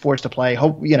where he's forced to play,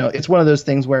 it's one of those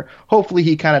things where hopefully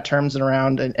he kind of turns it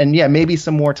around, and maybe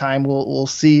some more time we'll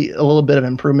see a little bit of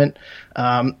improvement.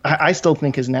 I still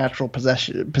think his natural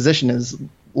position is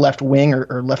left wing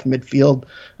or left midfield,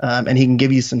 and he can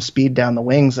give you some speed down the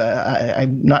wings.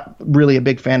 I'm not really a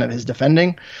big fan of his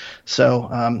defending, so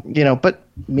but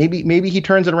maybe he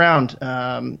turns it around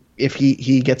if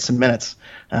he gets some minutes.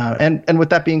 And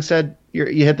with that being said,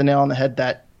 you hit the nail on the head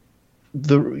that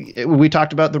we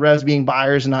talked about the Revs being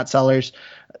buyers and not sellers.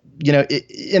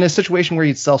 In a situation where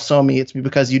you'd sell Somi, it's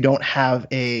because you don't have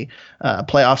a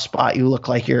playoff spot. You look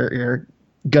like you're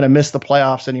going to miss the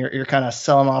playoffs, and you're kind of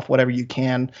selling off whatever you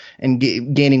can and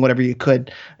gaining whatever you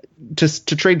could. Just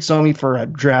to trade Somi for a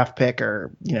draft pick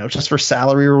or, just for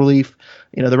salary relief,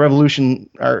 the Revolution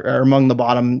are among the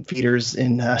bottom feeders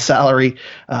in salary.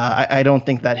 I don't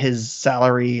think that his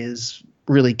salary is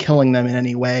really killing them in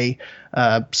any way.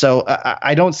 So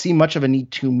I don't see much of a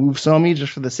need to move Somi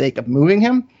just for the sake of moving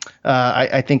him.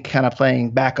 I think kind of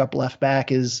playing backup left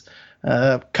back is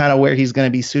kind of where he's going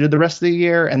to be suited the rest of the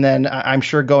year. And then I'm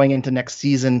sure going into next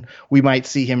season, we might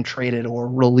see him traded or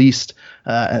released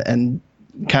and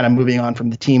kind of moving on from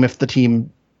the team if the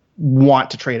team want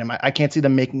to trade him. I can't see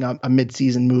them making a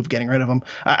mid-season move, getting rid of him.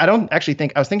 I don't actually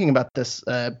think, I was thinking about this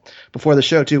before the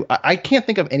show too. I can't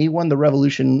think of anyone the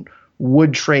Revolution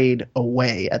would trade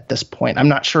away at this point. I'm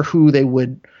not sure who they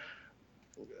would.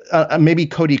 Maybe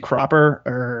Cody Cropper,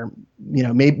 or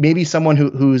maybe someone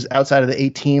who's outside of the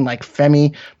 18, like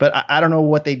Femi. But I don't know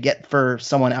what they'd get for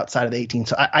someone outside of the 18.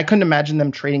 So I couldn't imagine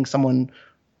them trading someone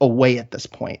away at this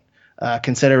point,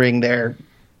 considering they're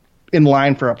in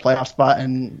line for a playoff spot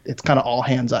and it's kind of all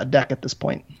hands on deck at this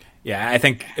point. Yeah, I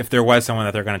think if there was someone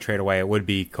that they're going to trade away, it would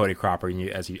be Cody Cropper,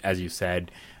 as you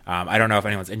said. I don't know if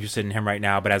anyone's interested in him right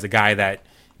now, but as a guy that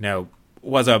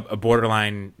was a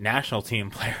borderline national team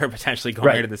player potentially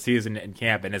going into the season in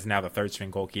camp and is now the third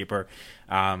string goalkeeper,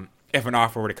 if an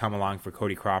offer were to come along for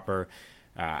Cody Cropper,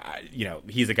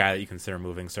 he's a guy that you consider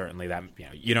moving. Certainly, that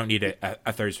you don't need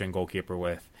a third string goalkeeper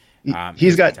with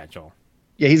he's got potential.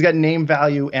 Yeah, he's got name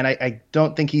value, and I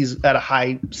don't think he's at a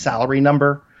high salary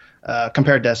number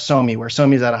compared to Somi, where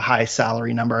Somi's at a high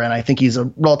salary number, and I think he's a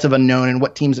relative unknown, and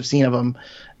what teams have seen of him,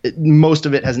 most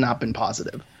of it has not been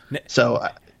positive. So,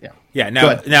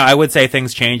 Now I would say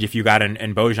things change if you got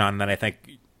in Bojan, then I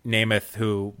think Namath,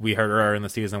 who we heard earlier in the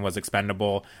season was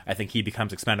expendable, I think he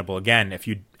becomes expendable again. If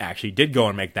you actually did go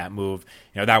and make that move,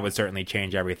 that would certainly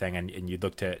change everything, and you'd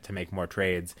look to make more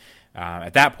trades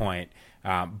at that point.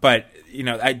 But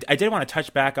I did want to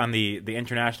touch back on the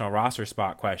international roster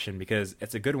spot question, because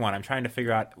it's a good one. I'm trying to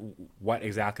figure out what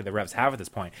exactly the Revs have at this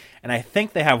point, and I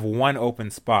think they have one open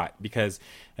spot, because,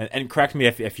 and correct me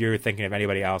if you're thinking of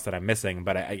anybody else that I'm missing,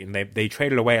 but they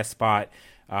traded away a spot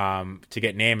to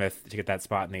get Namath, to get that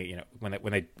spot, and when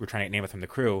they were trying to get Namath from the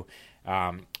Crew.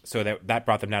 So that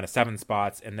brought them down to 7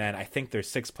 spots, and then I think there's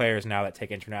 6 players now that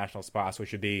take international spots,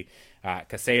 which would be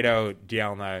Caicedo,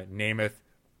 Dielna, Namath,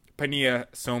 Pania,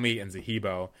 Somi, and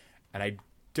Zahibo, and I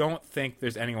don't think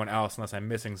there's anyone else unless I'm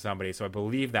missing somebody. So I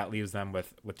believe that leaves them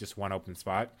with just one open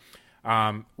spot,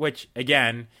 which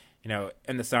again,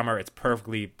 in the summer it's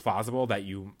perfectly plausible that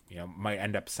you might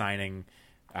end up signing,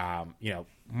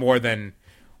 more than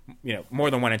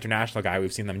one international guy.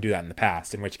 We've seen them do that in the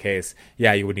past. In which case,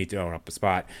 you would need to own up a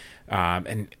spot, I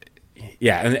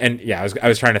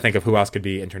was trying to think of who else could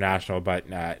be international, but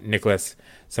Nicholas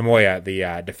Samoya,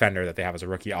 the defender that they have as a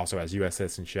rookie, also has U.S.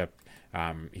 citizenship.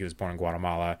 He was born in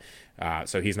Guatemala,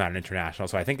 so he's not an international.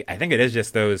 So I think it is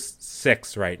just those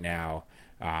 6 right now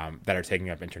that are taking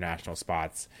up international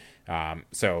spots.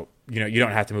 So you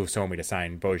don't have to move Somi to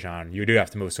sign Bojan. You do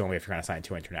have to move Somi if you're going to sign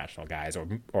 2 international guys,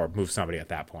 or move somebody at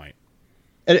that point.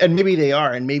 And maybe they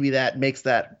are, and maybe that makes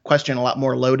that question a lot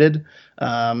more loaded.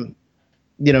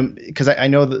 Because I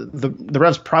know the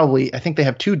Revs probably, I think they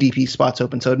have 2 DP spots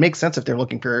open, so it makes sense if they're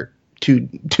looking for two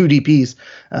DPs.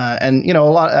 And a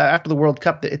lot after the World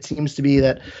Cup, it seems to be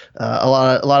that a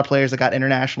lot of players that got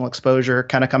international exposure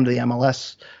kind of come to the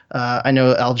MLS. I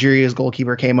know Algeria's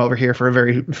goalkeeper came over here for a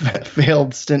very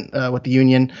failed stint with the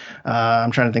Union.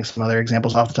 I'm trying to think of some other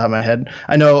examples off the top of my head.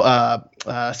 I know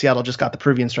Seattle just got the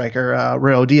Peruvian striker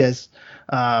Raul Diaz.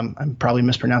 I'm probably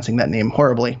mispronouncing that name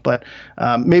horribly, but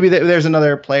maybe there's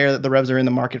another player that the Revs are in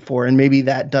the market for, and maybe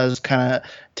that does kind of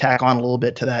tack on a little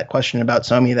bit to that question about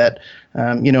Somi, that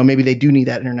maybe they do need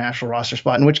that international roster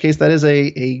spot, in which case that is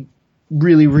a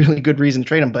really, really good reason to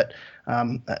trade him. But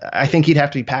I think he'd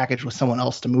have to be packaged with someone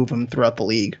else to move him throughout the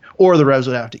league, or the Revs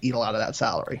would have to eat a lot of that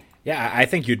salary. Yeah, I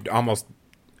think you'd almost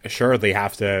assuredly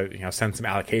have to send some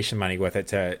allocation money with it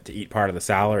to eat part of the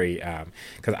salary,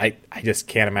 because I just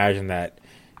can't imagine that,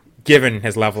 given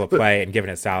his level of play and given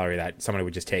his salary, that somebody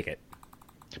would just take it.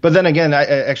 But then again, I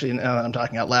actually, now that I'm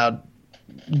talking out loud,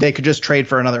 they could just trade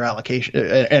for another allocation,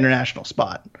 international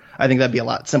spot. I think that'd be a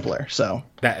lot simpler. So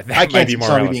that I can't might be see more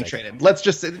Somi realistic. being traded. Let's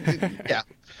just,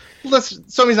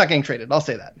 Somi's not getting traded. I'll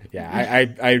say that. Yeah,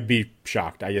 I'd be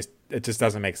shocked. It just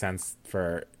doesn't make sense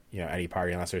for any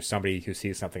party unless there's somebody who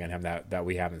sees something in him that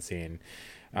we haven't seen.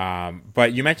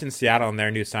 But you mentioned Seattle and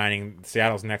their new signing.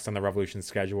 Seattle's next on the Revolution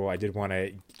schedule. I did want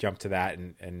to jump to that,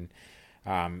 and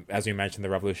as we mentioned, the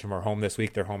Revolution were home this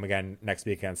week. They're home again next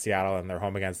week against Seattle, and they're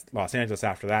home against Los Angeles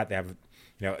after that. They have,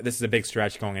 this is a big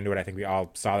stretch going into it. I think we all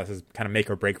saw this as kind of make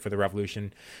or break for the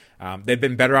Revolution. They've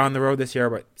been better on the road this year,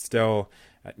 but still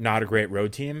not a great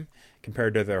road team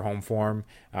compared to their home form.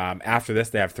 After this,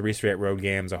 they have 3 straight road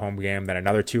games, a home game, then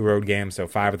another 2 road games. So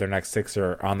 5 of their next 6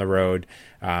 are on the road,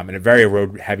 and a very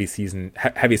road heavy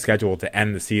schedule to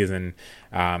end the season.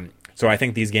 So I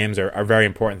think these games are very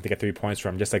important to get 3 points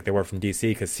from, just like they were from DC,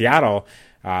 because Seattle,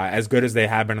 as good as they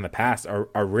have been in the past,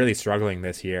 are really struggling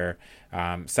this year.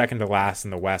 Second to last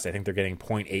in the West. I think they're getting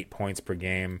 0.8 points per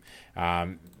game.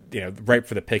 Right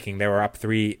for the picking. They were up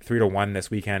 3-1 this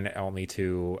weekend, only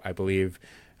to, I believe,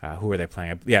 who were they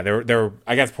playing? Yeah, they were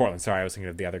against Portland. Sorry, I was thinking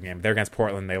of the other game. They're against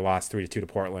Portland. They lost 3-2 to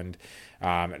Portland.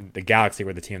 The Galaxy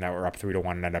were the team that were up 3-1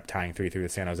 and ended up tying 3-3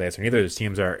 with San Jose. So neither of those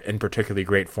teams are in particularly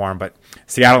great form, but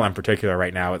Seattle in particular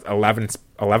right now is 11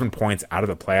 points out of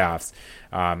the playoffs.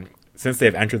 Since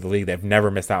they've entered the league, they've never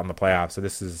missed out in the playoffs. So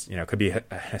this is, could be a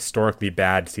historically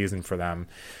bad season for them.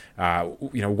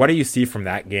 What do you see from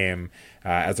that game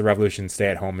as the Revolution stay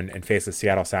at home and face the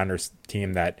Seattle Sounders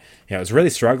team that, is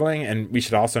really struggling? And we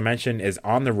should also mention is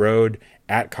on the road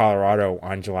at Colorado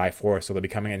on July 4th. So they'll be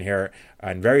coming in here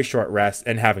on very short rest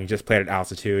and having just played at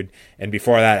altitude. And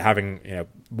before that, having,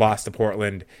 lost to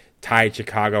Portland, tied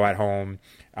Chicago at home,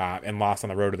 and lost on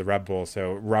the road to the Red Bulls.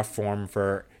 So rough form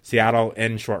for Seattle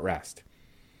in short rest.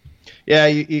 Yeah,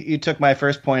 you took my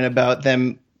first point about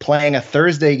them playing a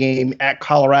Thursday game at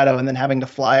Colorado and then having to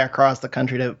fly across the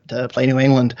country to play New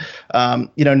England.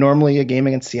 Normally a game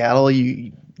against Seattle,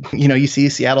 you see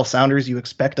Seattle Sounders, you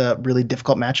expect a really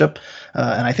difficult matchup.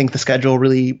 And I think the schedule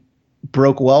really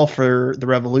broke well for the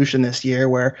Revolution this year,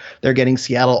 where they're getting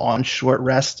Seattle on short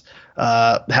rest,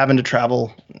 having to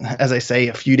travel, as I say,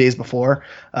 a few days before.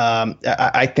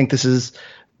 I think this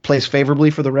plays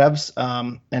favorably for the Revs.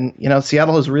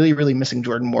 Seattle is really, really missing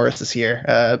Jordan Morris this year.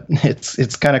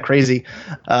 It's kind of crazy.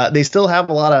 They still have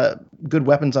a lot of good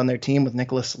weapons on their team with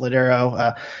Nicholas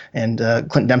Lodeiro, and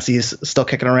Clint Dempsey is still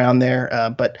kicking around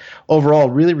there. But overall,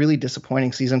 really, really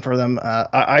disappointing season for them.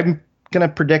 I'm going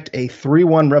to predict a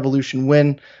 3-1 Revolution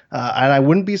win. And I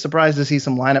wouldn't be surprised to see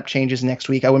some lineup changes next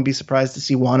week. I wouldn't be surprised to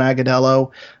see Juan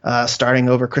Agudelo starting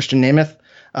over Christian Nemeth.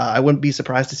 I wouldn't be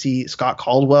surprised to see Scott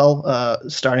Caldwell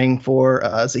starting for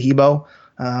Zahibo.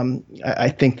 I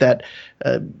think that,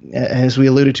 as we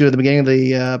alluded to at the beginning of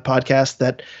the podcast,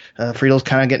 that Friedel's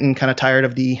kind of getting kind of tired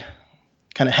of the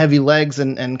kind of heavy legs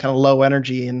and kind of low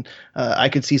energy. And I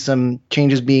could see some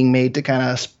changes being made to kind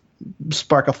of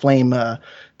spark a flame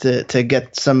to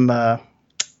get some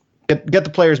get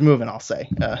the players moving, I'll say,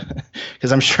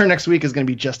 because I'm sure next week is going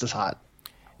to be just as hot.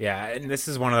 Yeah, and this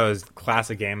is one of those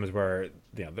classic games where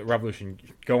the Revolution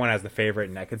go in as the favorite,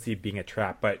 and I could see it being a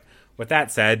trap. But with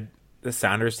that said, the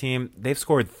Sounders team, they've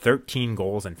scored 13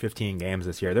 goals in 15 games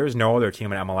this year. There's no other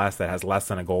team in MLS that has less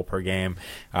than a goal per game.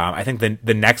 I think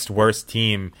the next worst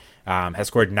team has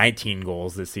scored 19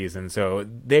 goals this season. So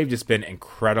they've just been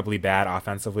incredibly bad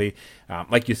offensively.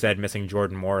 Like you said, missing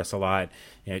Jordan Morris a lot.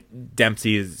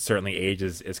 Dempsey's certainly age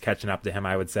is catching up to him,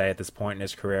 I would say, at this point in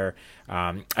his career.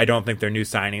 I don't think their new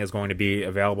signing is going to be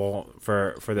available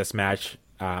for this match.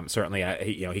 Certainly,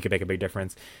 he could make a big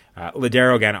difference.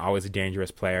 Lodeiro, again, always a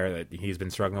dangerous player. That he's been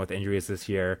struggling with injuries this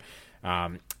year.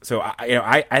 So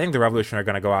I think the Revolution are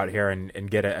going to go out here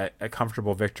and get a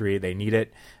comfortable victory. They need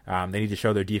it. They need to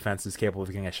show their defense is capable of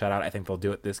getting a shutout. I think they'll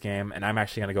do it this game, and I'm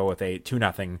actually going to go with a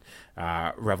 2-0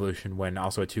 Revolution win,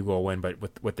 also a 2-goal win, but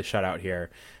with the shutout here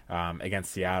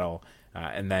against Seattle.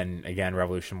 And then again,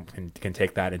 Revolution can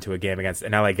take that into a game against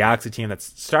an LA Galaxy team that's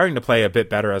starting to play a bit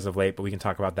better as of late, but we can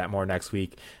talk about that more next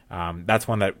week. That's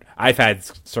one that I've had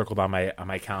circled on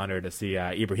my calendar to see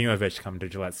Ibrahimovic come to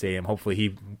Gillette Stadium. Hopefully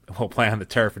he will play on the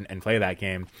turf and play that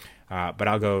game. But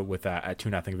I'll go with a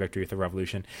 2-0 victory with the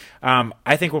Revolution.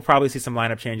 I think we'll probably see some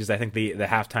lineup changes. I think the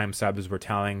halftime subs were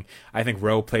telling. I think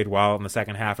Rowe played well in the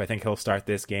second half. I think he'll start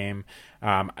this game.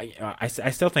 I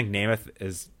still think Nemeth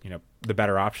is the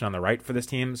better option on the right for this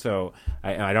team. So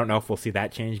I don't know if we'll see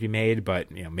that change be made, but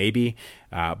maybe.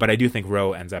 But I do think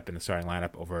Rowe ends up in the starting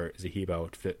lineup over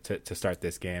Zahibo to start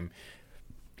this game.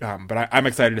 But I'm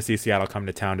excited to see Seattle come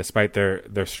to town despite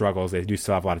their struggles. They do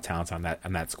still have a lot of talents on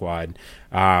that squad.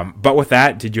 But with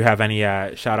that, did you have any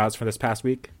shout outs for this past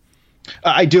week?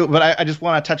 I do, but I just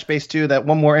want to touch base too that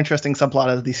one more interesting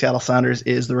subplot of the Seattle Sounders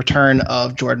is the return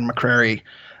of Jordan McCrary,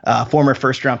 former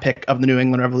first-round pick of the New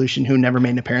England Revolution, who never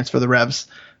made an appearance for the Revs.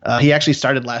 He actually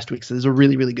started last week, so there's a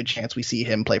really, really good chance we see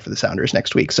him play for the Sounders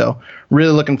next week. So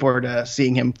really looking forward to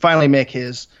seeing him finally make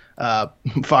his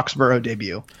Foxborough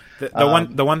debut.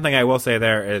 The one thing I will say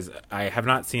there is I have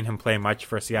not seen him play much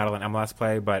for Seattle in MLS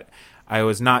play, but I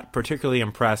was not particularly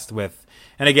impressed with,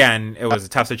 and again, it was a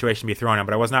tough situation to be thrown in,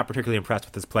 but I was not particularly impressed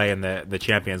with his play in the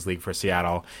Champions League for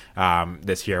Seattle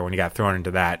this year when he got thrown into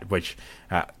that, which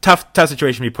tough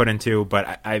situation to be put into,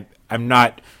 but I'm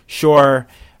not sure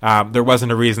there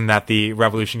wasn't a reason that the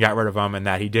Revolution got rid of him and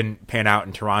that he didn't pan out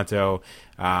in Toronto,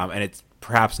 and it's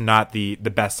perhaps not the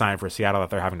best sign for Seattle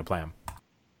that they're having to play him.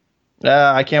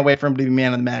 I can't wait for him to be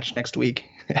man of the match next week.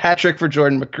 Hat trick for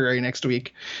Jordan McCrary next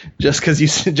week, just because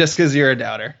you're a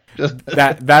doubter.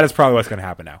 That is probably what's going to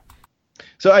happen now.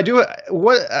 So I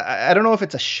don't know if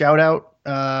it's a shout out,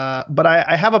 but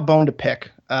I have a bone to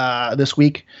pick. this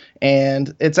week,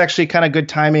 and it's actually kind of good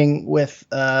timing with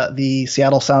the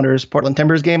Seattle Sounders Portland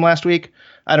Timbers game last week.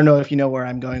 I don't know if you know where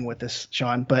I'm going with this,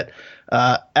 Sean, but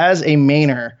as a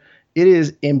Mainer, it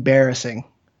is embarrassing,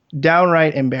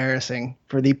 downright embarrassing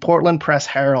for the Portland Press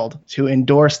Herald to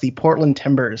endorse the Portland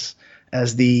Timbers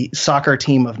as the soccer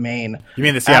team of Maine. You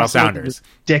mean the Seattle Sounders?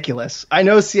 Ridiculous. I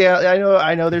know Seattle.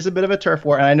 I know. There's a bit of a turf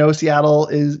war, and I know Seattle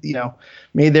is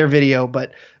made their video,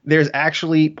 but there's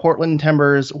actually Portland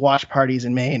Timbers watch parties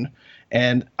in Maine,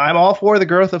 and I'm all for the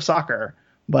growth of soccer,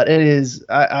 but it is.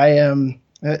 I am.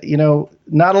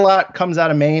 Not a lot comes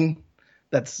out of Maine.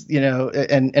 That's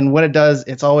and when it does,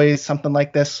 it's always something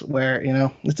like this where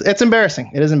it's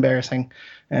embarrassing. It is embarrassing,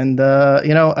 and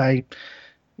I'm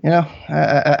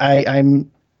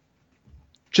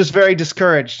just very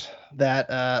discouraged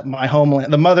that my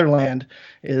homeland, the motherland,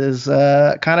 is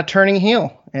kind of turning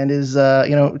heel and is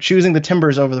choosing the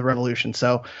Timbers over the Revolution.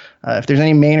 So if there's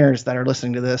any Mainers that are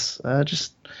listening to this,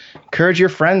 just encourage your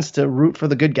friends to root for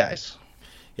the good guys.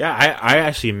 Yeah, I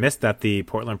actually missed that the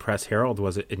Portland Press Herald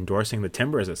was endorsing the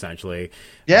Timbers, essentially.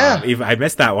 Yeah. I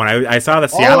missed that one. I saw the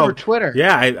Seattle... All over Twitter.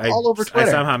 Yeah, all over Twitter.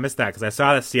 I somehow missed that because I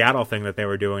saw the Seattle thing that they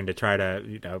were doing to try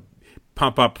to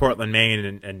pump up Portland,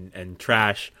 Maine and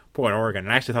trash Portland, Oregon.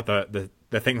 And I actually thought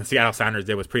the thing the Seattle Sounders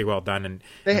did was pretty well done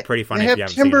and pretty funny if you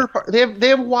haven't seen it. They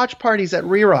have watch parties at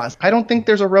Riras. I don't think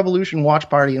there's a Revolution watch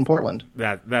party in Portland.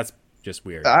 That's just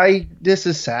weird. This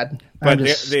is sad. But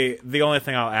the only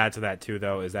thing I'll add to that too,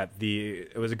 though, is that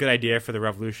it was a good idea for the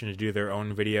Revolution to do their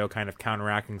own video, kind of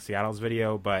counteracting Seattle's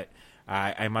video. But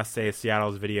I must say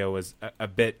Seattle's video was a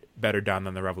bit better done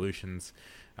than the Revolution's.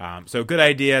 So good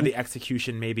idea. The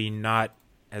execution maybe not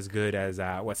as good as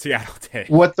what Seattle did.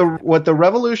 What the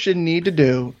Revolution need to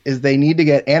do is they need to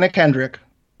get Anna Kendrick,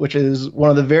 which is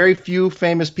one of the very few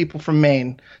famous people from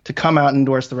Maine, to come out and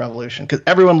endorse the Revolution because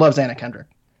everyone loves Anna Kendrick.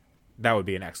 That would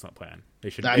be an excellent plan. They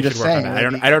should I'm work just saying, on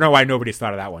that. I don't know why nobody's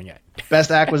thought of that one yet.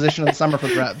 Best acquisition of the summer for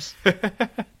the Rebs.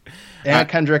 Anna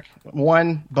Kendrick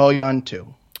 1, Bojan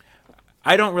 2.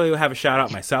 I don't really have a shout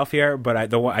out myself here, but I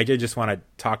did just want to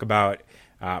talk about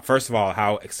first of all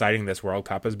how exciting this World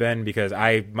Cup has been, because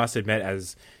I must admit,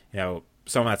 as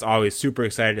someone that's always super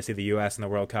excited to see the U.S. in the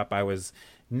World Cup, I was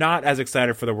not as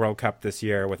excited for the World Cup this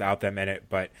year without them in it,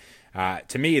 but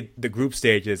to me, the group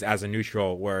stages as a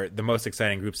neutral were the most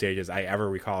exciting group stages I ever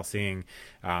recall seeing.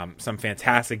 Some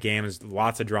fantastic games,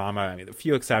 lots of drama. I mean, a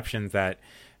few exceptions that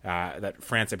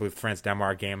France, I believe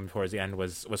France-Denmark game towards the end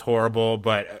was horrible,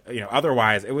 but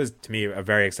otherwise it was, to me, a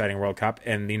very exciting World Cup.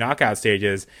 And the knockout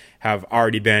stages have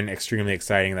already been extremely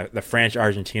exciting. The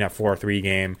France-Argentina 4-3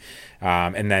 game,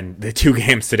 and then the two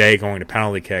games today going to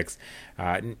penalty kicks.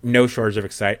 No shortage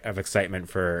of excitement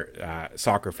for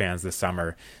soccer fans this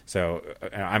summer. So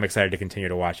I'm excited to continue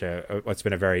to watch what's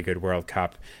been a very good World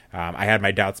Cup. I had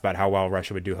my doubts about how well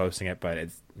Russia would do hosting it, but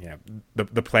it's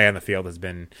the play on the field has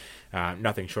been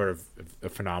nothing short of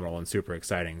phenomenal and super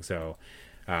exciting. So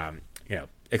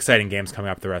exciting games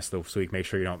coming up the rest of this week. Make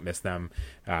sure you don't miss them.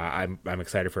 I'm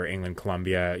excited for England,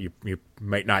 Colombia. You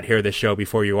might not hear this show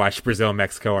before you watch Brazil,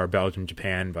 Mexico, or Belgium,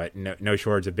 Japan, but no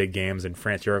shortage of big games. And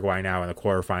France, Uruguay now in the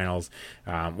quarterfinals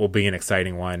will be an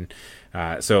exciting one.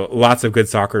 So lots of good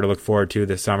soccer to look forward to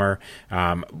this summer.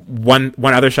 One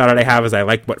other shout out I have is I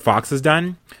like what Fox has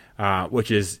done, which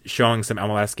is showing some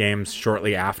MLS games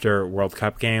shortly after World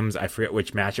Cup games. I forget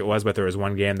which match it was, but there was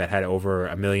one game that had over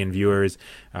 1 million viewers.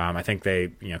 I think they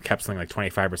kept something like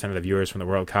 25% of the viewers from the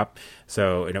World Cup.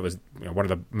 So, and it was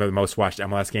one of the most watched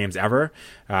MLS games ever.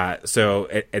 So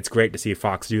it's great to see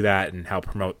Fox do that and help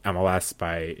promote MLS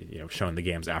by showing the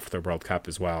games after the World Cup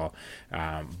as well.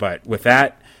 But with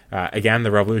that, again,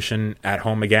 the Revolution at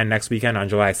home again next weekend on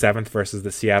July 7th versus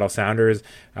the Seattle Sounders.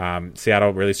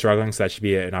 Seattle really struggling, so that should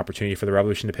be an opportunity for the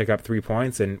Revolution to pick up 3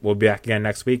 points. And we'll be back again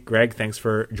next week. Greg, thanks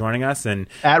for joining us. And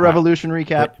at Revolution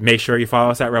Recap. Make sure you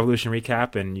follow us at Revolution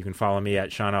Recap, and you can follow me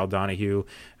at Sean L. Donahue.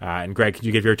 And Greg, could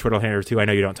you give your Twitter handle too? I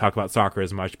know you don't talk about soccer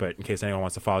as much, but in case anyone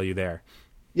wants to follow you there.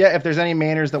 Yeah, if there's any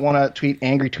Mainers that want to tweet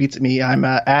angry tweets at me, I'm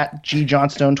at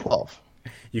GJohnstone12.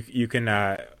 You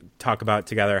can talk about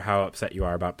together how upset you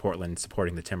are about Portland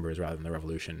supporting the Timbers rather than the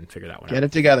Revolution and figure that one out. Get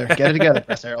it together,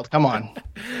 Press Herald. Come on.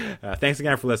 Thanks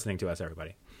again for listening to us,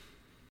 everybody.